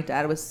 Yeah. My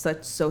dad was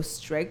so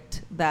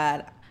strict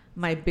that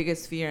my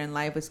biggest fear in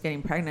life was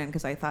getting pregnant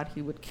because I thought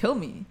he would kill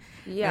me.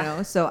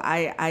 Yeah. So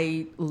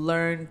I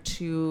learned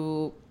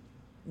to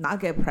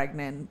not get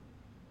pregnant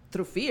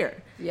through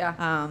fear. Yeah.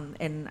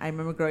 And I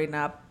remember growing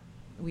up,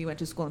 we went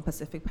to school in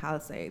Pacific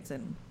Palisades,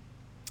 and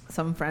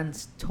some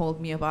friends told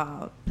me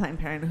about Planned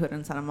Parenthood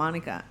in Santa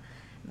Monica.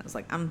 And I was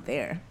like, I'm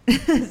there.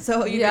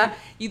 So you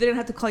didn't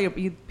have to call your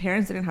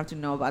parents didn't have to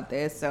know about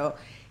this. So,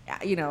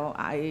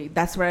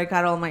 that's where I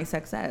got all my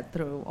sex ed,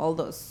 through all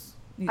those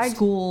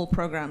school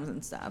programs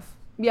and stuff.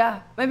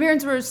 Yeah. My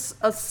parents were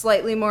a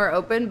slightly more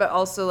open, but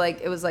also like,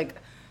 it was like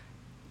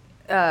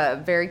a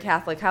very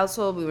Catholic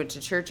household. We went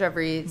to church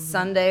every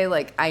Sunday.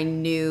 Like, I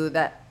knew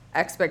that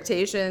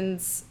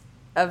expectations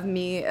of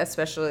me,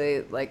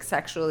 especially like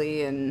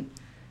sexually and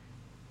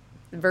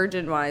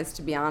virgin wise,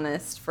 to be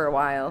honest, for a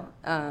while,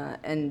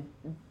 and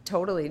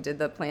totally did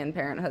the Planned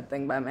Parenthood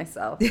thing by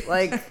myself.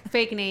 Like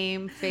fake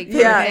name, fake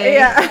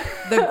yeah.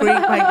 The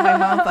green, like my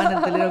mom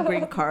found the little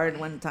green card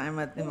one time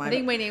in my I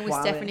think my name was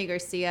wallet. Stephanie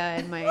Garcia,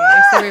 and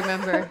I still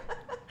remember.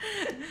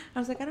 I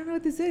was like, I don't know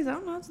what this is. I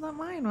don't know. It's not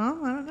mine,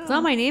 Mom. I don't know. It's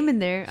not my name in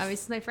there. I mean,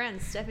 it's my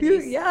friend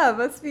Stephanie's. Yeah,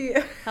 must be.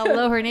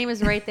 Hello, her name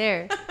is right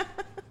there.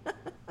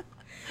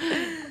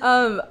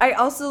 I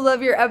also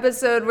love your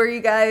episode where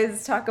you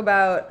guys talk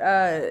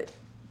about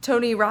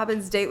Tony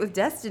Robbins' date with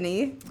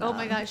Destiny. Oh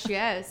my gosh,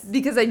 yes.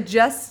 Because I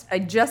just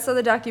saw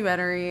the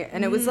documentary,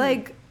 and it was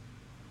like,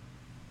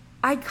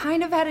 I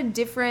kind of had a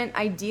different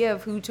idea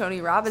of who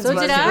Tony Robbins was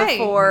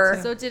before.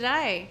 So did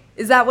I.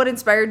 Is that what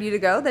inspired you to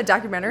go, that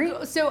documentary?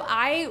 So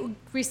I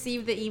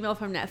received the email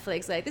from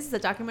Netflix, like, this is a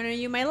documentary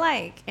you might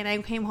like. And I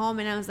came home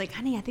and I was like,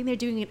 honey, I think they're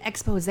doing an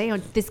expose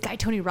on this guy,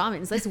 Tony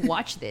Robbins. Let's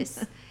watch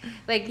this.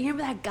 Like, you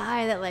remember that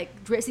guy that, like,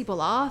 rips people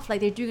off?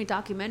 Like, they're doing a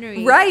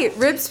documentary. Right.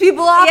 Rips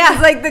people off. Yeah.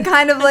 Is, like, the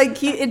kind of,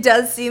 like, it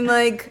does seem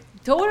like...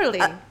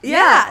 Totally.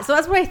 Yeah. So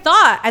that's what I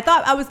thought. I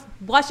thought I was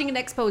watching an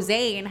expose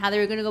and how they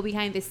were going to go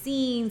behind the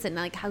scenes and,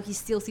 like, how he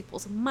steals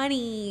people's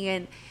money.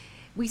 And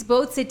we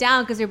both sit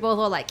down because they're both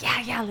all like,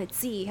 yeah, let's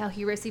see how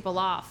he rips people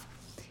off.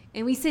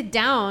 And we sit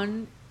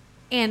down,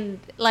 and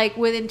like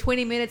within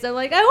 20 minutes, I'm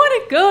like, I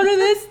want to go to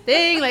this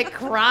thing, like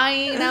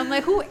crying. And I'm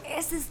like, who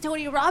is this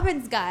Tony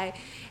Robbins guy?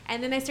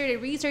 And then I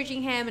started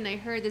researching him, and I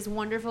heard this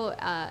wonderful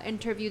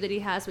interview that he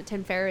has with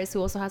Tim Ferriss, who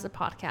also has a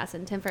podcast,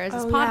 and Tim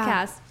Ferriss's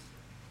podcast.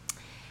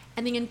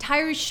 And the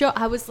entire show,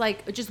 I was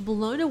like just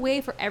blown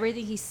away for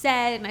everything he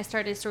said. And I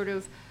started sort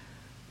of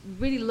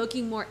really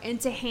looking more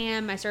into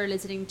him. I started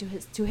listening to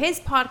his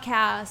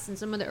podcasts and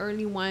some of the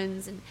early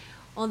ones, and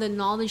all the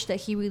knowledge that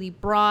he really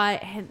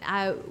brought. And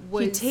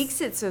he takes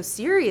it so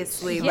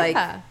seriously. Yeah. Like,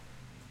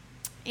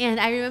 and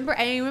I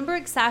remember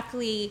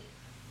exactly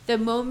the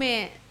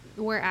moment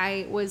where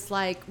I was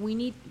like,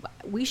 we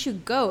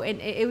should go.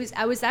 And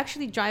I was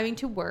actually driving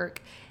to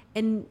work,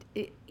 and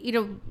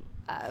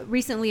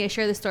recently I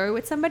shared the story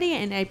with somebody,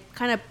 and I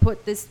kind of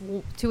put this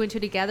 2 and 2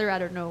 together. I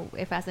don't know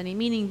if it has any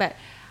meaning, but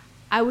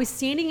I was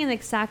standing in the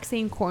exact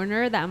same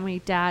corner that my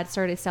dad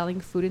started selling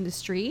food in the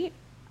street.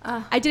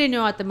 I didn't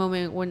know at the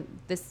moment when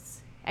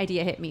this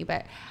idea hit me,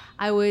 but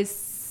I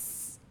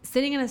was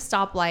sitting in a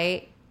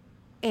stoplight,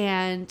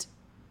 and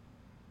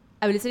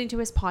I was listening to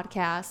his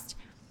podcast,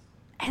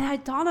 and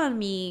it dawned on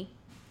me,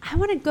 I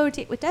want to go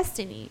date with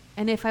Destiny.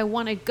 And if I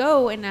want to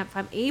go, and if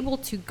I'm able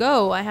to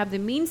go, I have the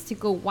means to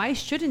go, why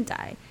shouldn't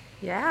I?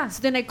 Yeah.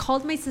 So then I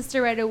called my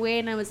sister right away,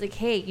 and I was like,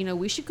 hey,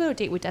 we should go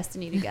date with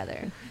Destiny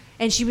together.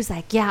 And she was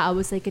like, yeah. I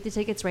was like, get the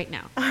tickets right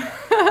now.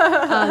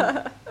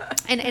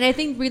 And I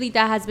think really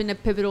that has been a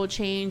pivotal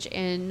change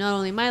in not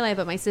only my life,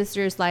 but my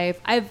sister's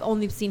life. I've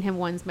only seen him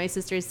once. My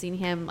sister's seen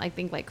him, I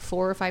think, like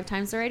 4 or 5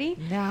 times already.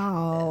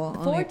 No.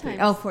 4 times.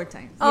 Oh, 4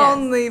 times. Yes.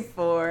 Only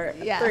 4.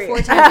 Yeah, 3. 4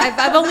 times.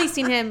 I've only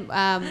seen him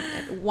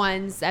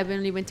once. I've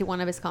only went to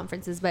one of his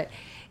conferences, but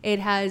it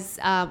has,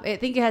 I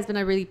think it has been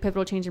a really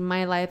pivotal change in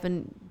my life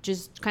and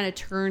just kind of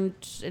turned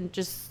and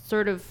just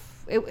sort of,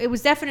 it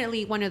was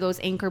definitely one of those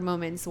anchor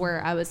moments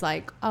where I was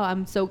like, oh,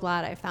 I'm so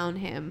glad I found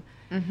him.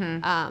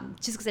 Mm-hmm.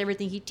 Just because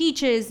everything he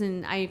teaches,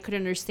 and I could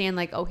understand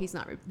like, oh, he's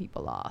not ripping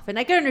people off, and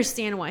I could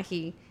understand why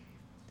he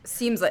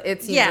seems like like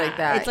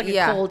that. It's like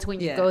a cult when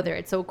you go there.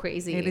 It's so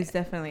crazy. It is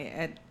definitely.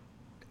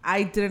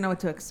 I didn't know what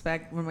to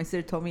expect when my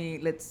sister told me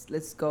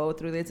let's go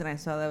through this, and I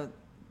saw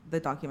the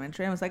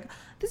documentary. I was like,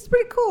 this is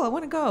pretty cool. I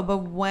want to go. But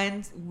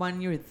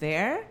when you're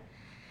there,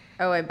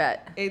 oh, I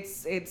bet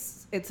it's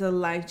a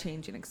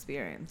life-changing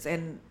experience.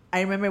 And I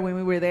remember when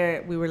we were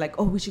there, we were like,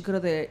 oh, we should go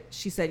to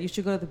she said, you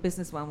should go to the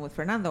business one with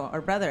Fernando, our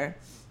brother.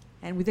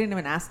 And we didn't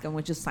even ask him.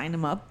 We just signed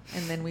him up.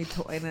 And then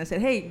and I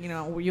said, hey,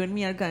 you and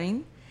me are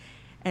going.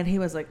 And he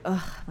was like,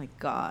 oh, my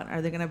God,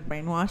 are they going to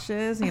brainwash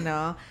us?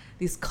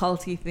 This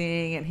culty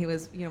thing. And he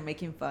was,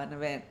 making fun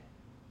of it.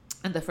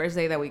 And the first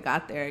day that we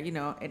got there,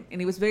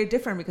 and it was very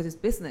different because it's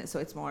business. So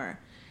it's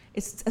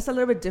a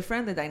little bit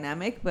different, the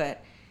dynamic.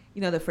 But,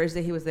 the first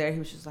day he was there, he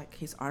was just like,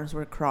 his arms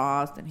were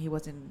crossed and he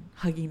wasn't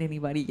hugging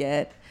anybody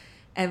yet.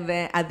 And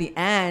then at the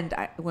end,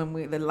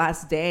 the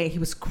last day, he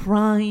was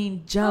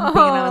crying,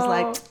 jumping. And I was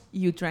like,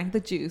 you drank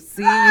the juice.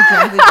 See, you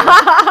drank the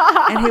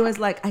juice. And he was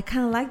like, I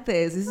kind of like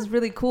this. This is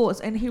really cool.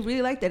 And he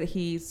really liked it.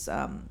 He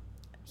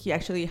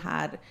actually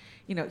had,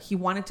 he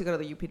wanted to go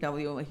to the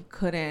UPW, but he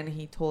couldn't.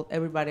 He told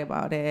everybody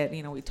about it.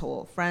 We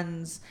told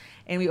friends.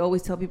 And we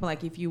always tell people,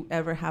 like, if you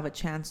ever have a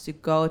chance to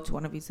go to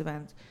one of these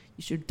events,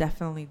 you should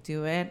definitely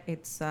do it.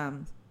 It's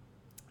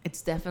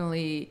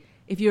definitely...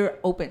 if you're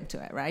open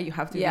to it, right? You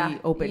have to be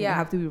open. Yeah. You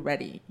have to be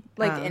ready.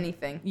 Like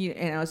anything.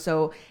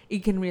 So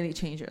it can really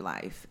change your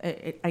life.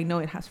 I know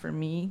it has for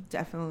me,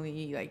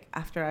 definitely. Like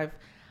after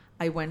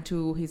I went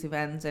to his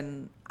events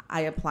and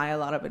I apply a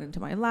lot of it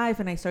into my life,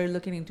 and I started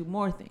looking into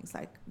more things.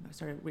 Like I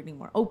started reading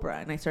more Oprah,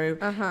 and I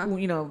started,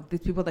 these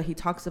people that he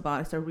talks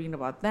about, I started reading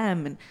about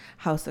them and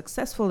how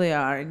successful they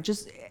are. And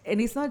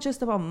it's not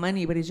just about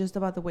money, but it's just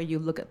about the way you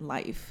look at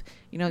life.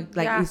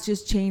 It's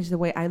just changed the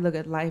way I look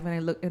at life,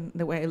 and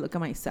the way I look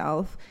at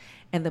myself,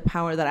 and the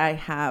power that I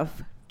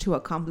have to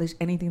accomplish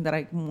anything that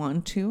I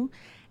want to.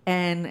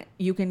 And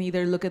you can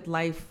either look at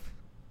life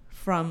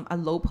from a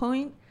low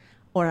point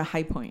or a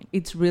high point.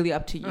 It's really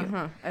up to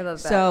you. I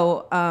love that.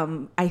 So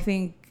I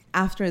think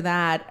after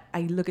that,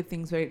 I look at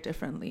things very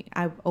differently.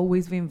 I've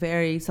always been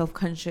very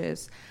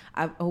self-conscious.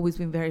 I've always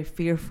been very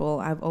fearful.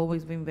 I've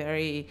always been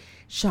very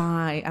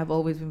shy. I've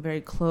always been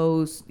very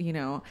closed,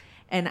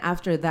 And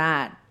after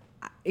that,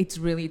 it's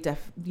really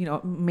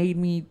made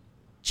me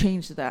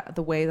change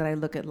the way that I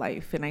look at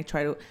life. And I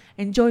try to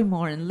enjoy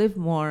more and live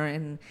more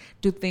and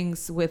do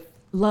things with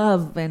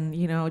love. And,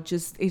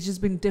 it's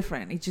just been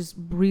different. It's just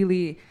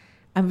really...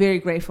 I'm very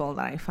grateful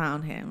that I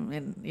found him,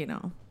 and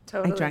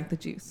totally. I drank the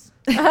juice.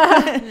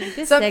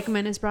 This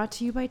segment is brought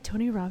to you by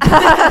Tony Robbins.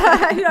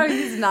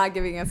 He's not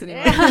giving us any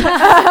money.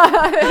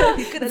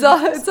 It's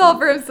all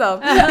for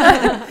himself.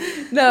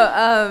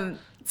 No,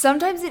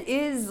 sometimes it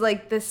is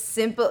like the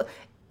simple.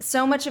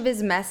 So much of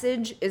his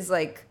message is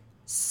like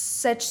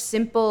such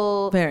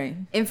simple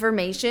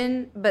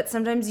information, but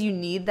sometimes you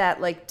need that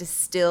like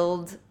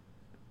distilled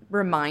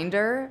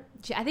reminder.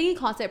 I think he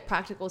calls it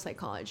practical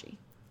psychology.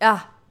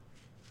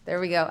 There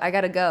we go. I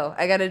gotta go.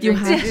 I gotta drink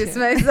the juice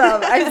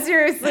myself. I'm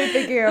seriously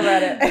thinking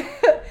about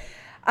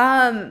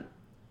it.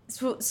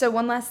 So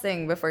one last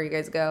thing before you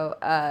guys go.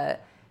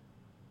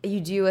 You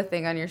do a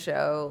thing on your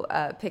show,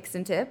 picks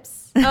and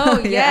tips. Oh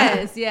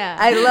yes, yeah.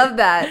 I love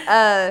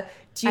that.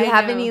 Do you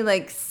have any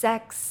like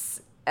sex,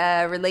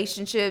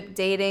 relationship,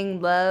 dating,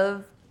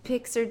 love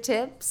picks or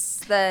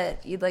tips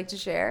that you'd like to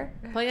share?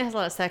 Paulina has a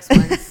lot of sex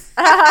ones.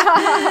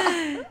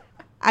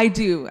 I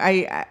do.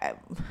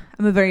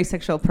 I'm a very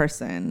sexual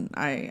person.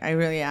 I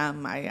really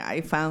am.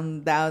 I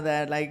found out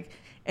that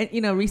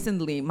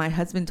recently my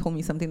husband told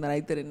me something that I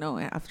didn't know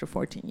after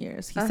 14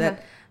 years. He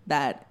said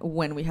that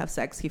when we have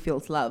sex, he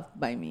feels loved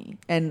by me.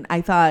 And I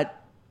thought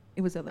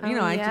it was,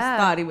 I just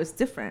thought it was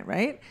different.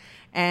 Right.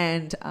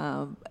 And,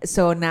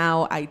 so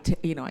now I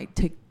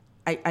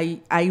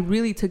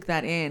really took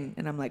that in,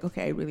 and I'm like,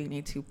 okay, I really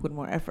need to put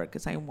more effort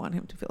because I want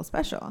him to feel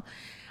special.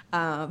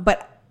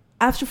 But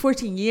after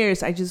 14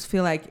 years, I just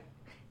feel like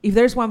if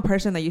there's one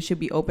person that you should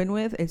be open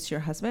with, it's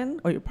your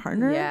husband or your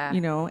partner,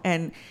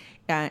 and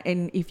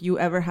if you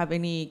ever have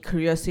any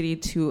curiosity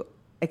to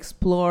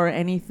explore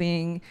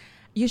anything,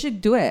 you should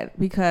do it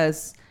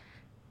because,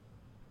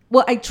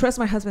 I trust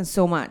my husband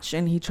so much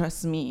and he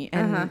trusts me,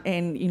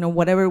 and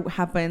whatever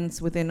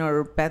happens within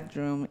our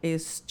bedroom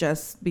is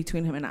just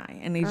between him and I,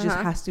 and it just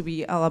has to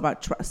be all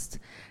about trust.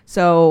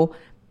 So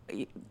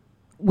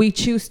we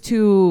choose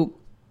to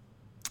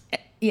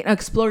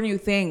explore new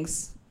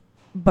things,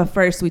 but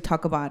first we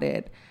talk about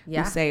it.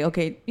 We say,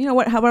 okay, you know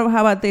what? How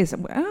about this?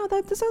 Oh,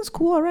 that sounds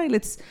cool. All right,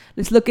 let's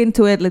look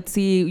into it. Let's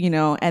see, you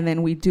know, and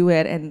then we do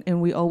it,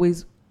 and we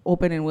always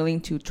open and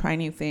willing to try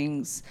new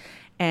things,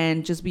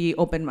 and just be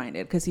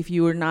open-minded. Because if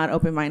you are not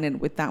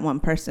open-minded with that one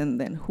person,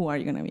 then who are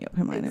you going to be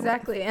open-minded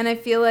Exactly. with? And I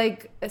feel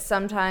like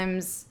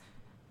sometimes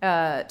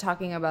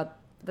talking about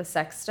the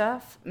sex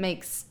stuff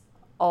makes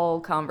all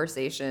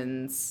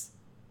conversations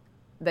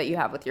that you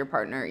have with your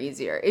partner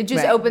easier. It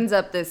just opens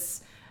up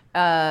this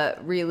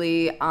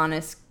really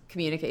honest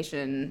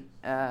communication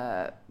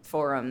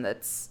forum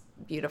that's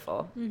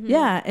beautiful. Mm-hmm.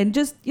 Yeah, and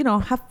just, you know,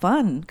 have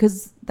fun,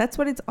 because that's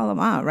what it's all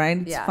about, right?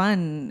 It's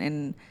fun,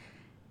 and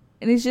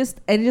it's just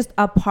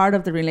a part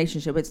of the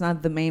relationship. It's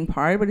not the main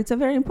part, but it's a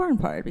very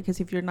important part, because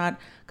if you're not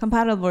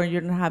compatible or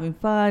you're not having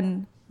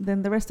fun,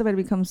 then the rest of it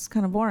becomes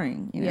kind of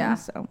boring, you know?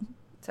 So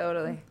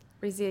totally.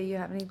 Bricia, you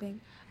have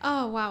anything?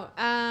 Oh,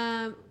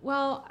 wow.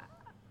 Well,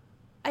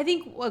 I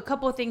think a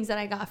couple of things that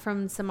I got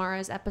from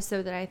Samara's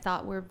episode that I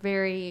thought were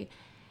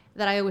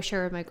that I always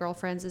share with my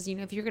girlfriends is, you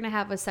know, if you're going to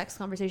have a sex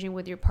conversation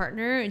with your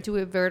partner, and do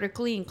it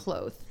vertically and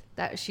clothed.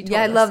 That she told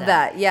us. I love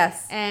that.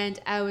 Yes. And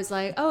I was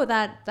like, oh,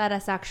 that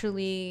is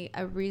actually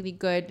a really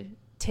good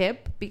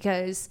tip,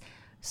 because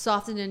so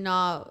often than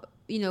not,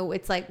 you know,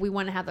 it's like we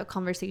want to have a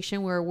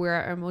conversation where we're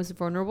at our most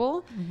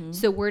vulnerable. Mm-hmm.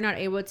 So we're not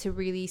able to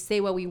really say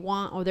what we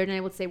want, or they're not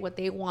able to say what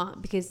they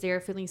want because they're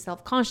feeling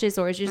self-conscious,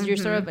 or it's just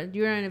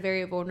you're in a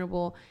very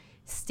vulnerable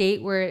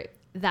state, where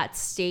that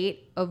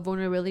state of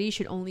vulnerability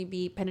should only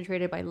be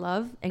penetrated by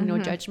love and no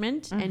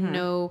judgment and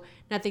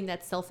nothing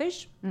that's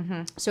selfish.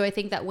 So I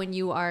think that when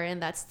you are in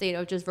that state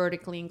of just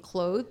vertically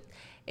enclosed,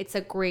 it's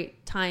a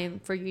great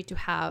time for you to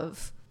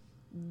have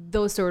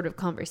those sort of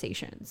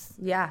conversations.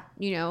 Yeah.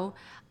 You know,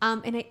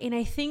 and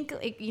I think,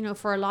 like, you know,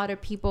 for a lot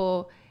of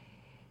people,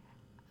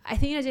 I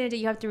think at the end of the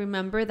day, you have to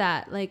remember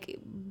that, like,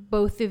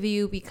 both of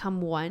you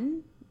become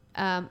one.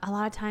 A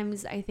lot of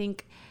times I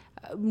think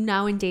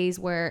nowadays,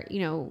 where,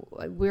 you know,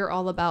 we're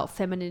all about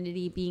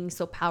femininity being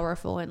so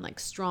powerful and like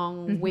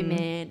strong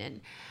women, and,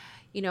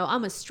 you know,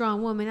 I'm a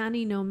strong woman, I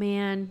need no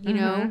man, you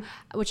know,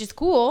 which is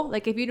cool.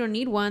 Like, if you don't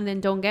need one,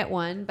 then don't get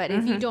one. But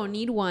if you don't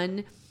need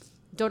one,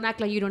 don't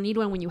act like you don't need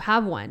one when you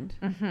have one,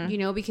 you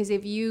know, because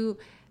the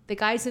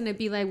guy's gonna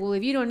be like, well,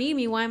 if you don't need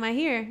me, why am I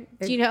here?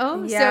 You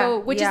know? So,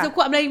 which is the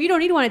cool. I'm like, if you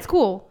don't need one, it's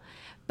cool.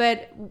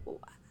 But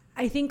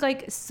I think,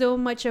 like, so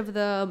much of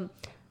the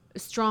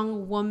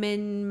strong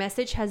woman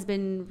message has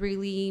been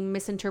really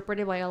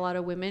misinterpreted by a lot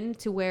of women,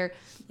 to where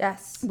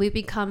we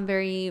become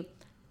very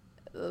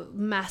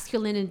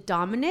masculine and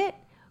dominant,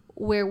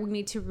 where we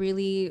need to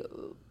really,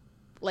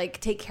 like,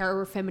 take care of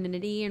our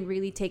femininity and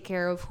really take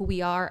care of who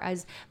we are.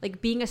 As, like,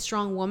 being a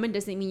strong woman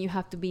doesn't mean you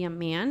have to be a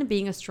man.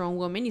 Being a strong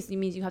woman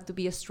means you have to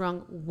be a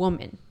strong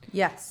woman.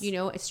 Yes. You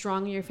know, it's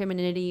strong in your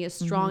femininity, is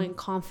strong and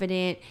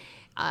confident.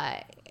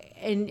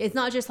 And it's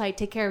not just like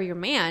take care of your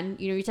man,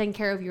 you know, you're taking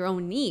care of your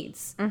own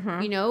needs.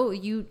 You know,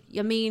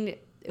 I mean,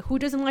 who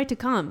doesn't like to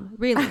come,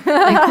 really? Like,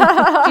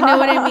 you know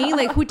what I mean?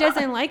 Like, who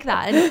doesn't like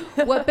that?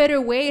 And what better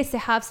way is to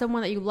have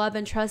someone that you love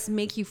and trust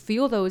make you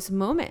feel those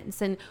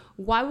moments? And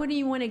why wouldn't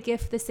you want to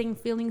give the same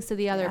feelings to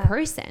the other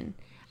person?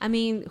 I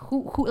mean,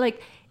 who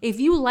like, if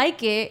you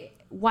like it,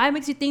 why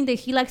makes you think that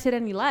he likes it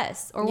any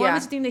less? Or why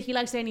makes you think that he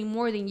likes it any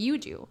more than you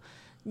do?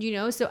 You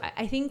know, so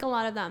I think a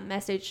lot of that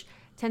message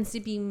tends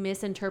to be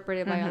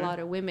misinterpreted by a lot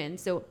of women.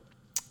 So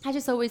I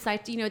just always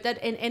like to, you know,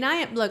 that, and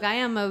I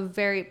am a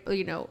very,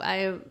 you know,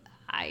 I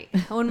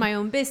own my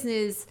own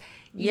business.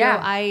 You know,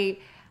 I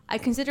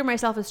consider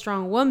myself a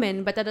strong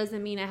woman, but that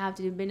doesn't mean I have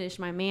to diminish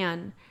my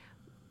man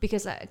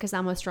because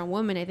I'm a strong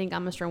woman. I think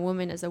I'm a strong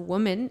woman as a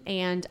woman,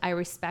 and I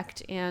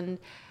respect and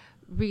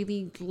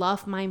really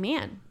love my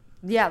man.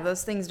 Yeah,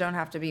 those things don't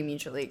have to be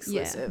mutually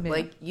exclusive. Yeah.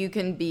 Like, you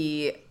can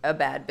be a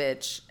bad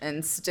bitch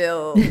and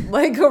still,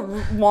 like,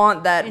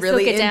 want that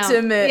really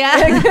intimate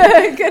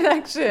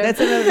connection.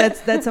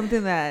 That's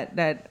something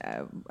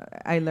that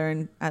I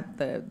learned at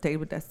the Date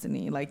with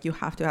Destiny. Like, you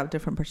have to have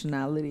different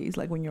personalities.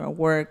 Like, when you're at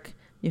work,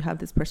 you have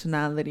this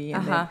personality,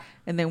 and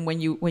then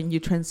when you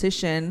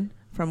transition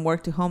from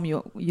work to home,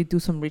 you do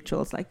some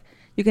rituals. Like,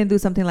 you can do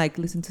something like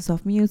listen to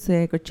soft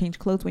music or change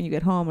clothes when you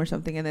get home or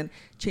something, and then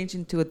change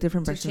into a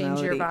different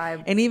personality. Change your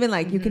vibe. And even,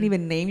 like, you can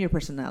even name your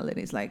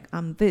personalities. Like,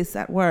 I'm this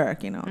at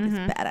work, you know, this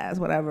badass,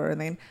 whatever. And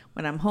then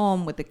when I'm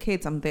home with the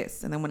kids, I'm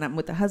this. And then when I'm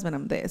with the husband,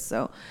 I'm this.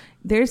 So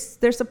there's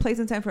a place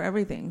and time for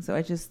everything. So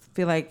I just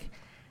feel like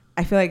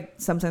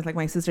sometimes, like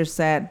my sister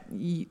said,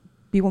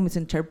 people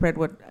misinterpret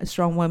what a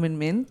strong woman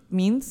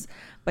means,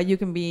 but you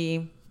can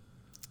be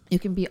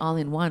all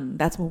in one.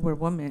 That's what we're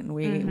women.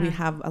 We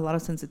have a lot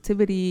of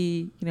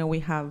sensitivity. You know, we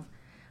have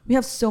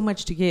so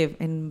much to give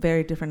in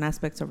very different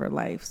aspects of our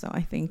life. So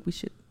I think we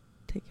should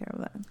take care of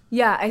that.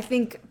 Yeah, I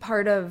think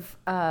part of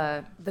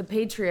the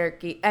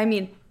patriarchy, I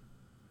mean,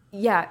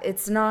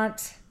 it's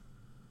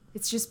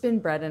just been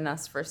bred in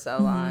us for so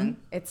long.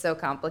 It's so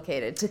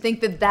complicated to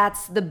think that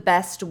that's the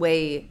best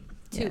way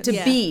to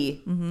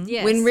be.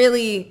 Yes. When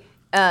really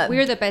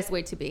We're the best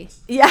way to be.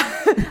 Yeah.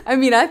 I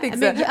mean, I think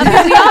so. We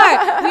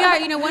are.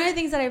 You know, one of the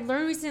things that I've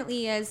learned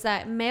recently is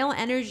that male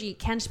energy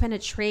can't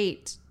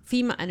penetrate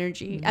female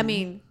energy. I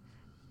mean,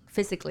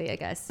 physically, I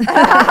guess. But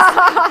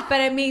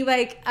I mean,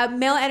 like,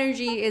 male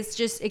energy is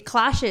just, it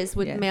clashes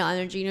with male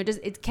energy. You know, just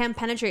it can't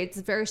penetrate.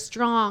 It's very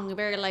strong,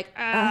 very like,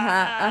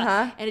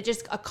 and it's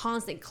just a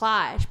constant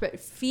clash. But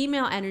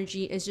female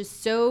energy is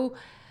just so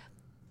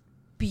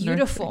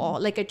beautiful,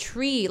 nurturing. Like a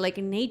tree, like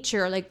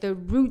nature, like the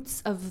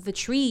roots of the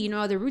tree. You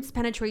know, the roots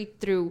penetrate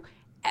through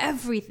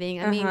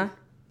everything. I mean,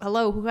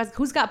 hello,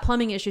 who's got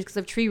plumbing issues because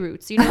of tree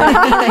roots? You know what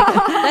I mean? Like,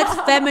 that's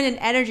feminine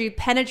energy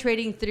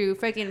penetrating through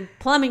freaking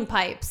plumbing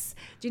pipes.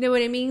 Do you know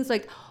what it means?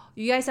 Like,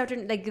 you guys have to,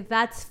 like,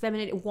 that's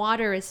feminine.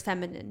 Water is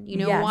feminine. You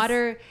know,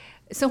 water.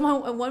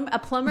 A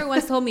plumber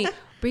once told me,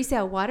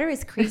 Bricia, water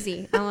is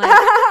crazy. I'm like,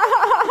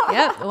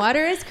 yep,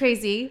 water is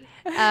crazy.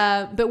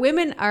 But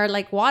women are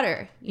like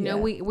water. You know,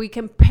 we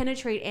can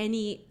penetrate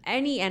any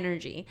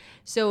energy.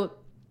 So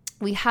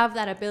we have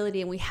that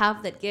ability and we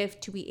have that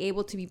gift to be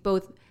able to be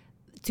both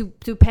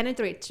to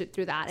penetrate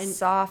through that, and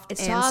soft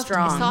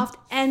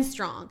and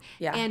strong.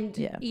 Yeah. And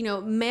you know,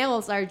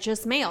 males are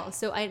just males.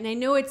 So I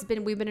know we've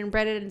been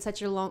embedded in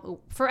such a long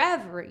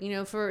forever, you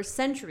know, for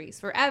centuries,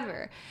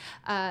 forever,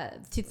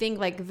 to think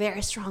like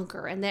they're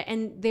stronger and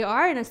they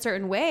are in a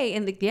certain way,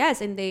 and they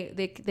can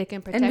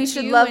protect you. And we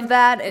should love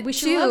that. We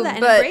should love that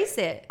and embrace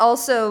it.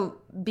 Also,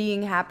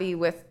 being happy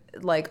with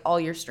like all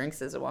your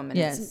strengths as a woman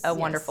is a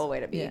wonderful way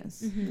to be.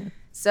 Yes. Mm-hmm.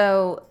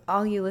 So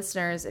all you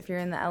listeners, if you're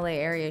in the LA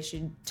area, you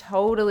should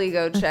totally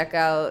go check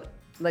out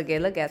La Gay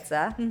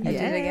Laguetza.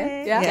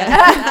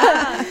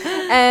 Yeah.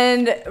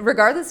 And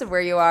regardless of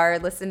where you are,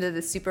 listen to the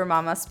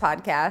Supermamas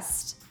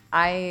podcast.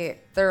 I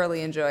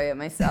thoroughly enjoy it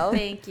myself.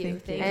 Thank you.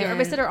 Or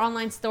visit our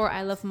online store,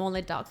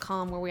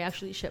 ilovemole.com, where we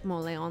actually ship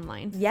mole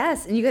online.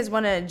 Yes. And you guys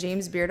won a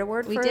James Beard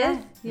Award for did.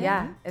 that?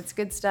 Yeah. It's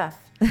good stuff.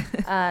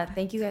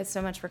 Thank you guys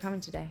so much for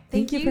coming today.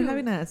 Thank you for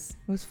having us.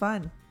 It was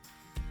fun.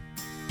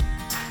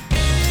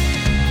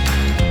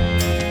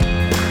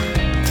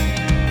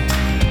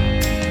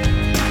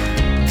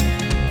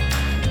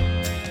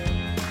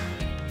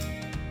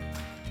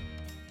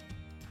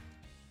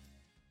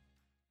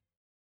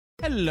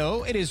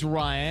 Hello, it is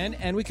Ryan,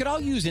 and we could all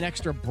use an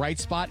extra bright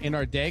spot in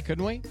our day,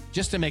 couldn't we?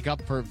 Just to make up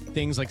for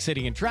things like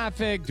sitting in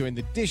traffic, doing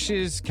the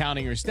dishes,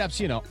 counting your steps,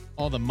 you know,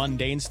 all the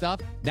mundane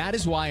stuff. That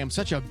is why I'm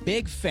such a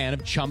big fan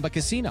of Chumba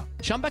Casino.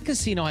 Chumba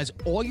Casino has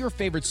all your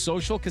favorite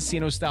social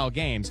casino-style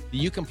games that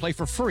you can play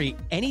for free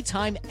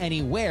anytime,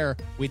 anywhere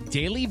with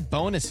daily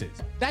bonuses.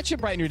 That should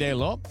brighten your day a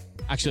little.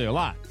 Actually, a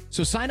lot.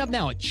 So sign up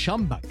now at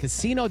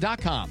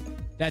ChumbaCasino.com.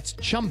 That's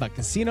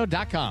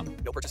ChumbaCasino.com.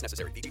 No purchase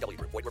necessary. VGW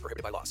Group. Void where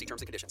prohibited by law. See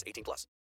terms and conditions. 18+.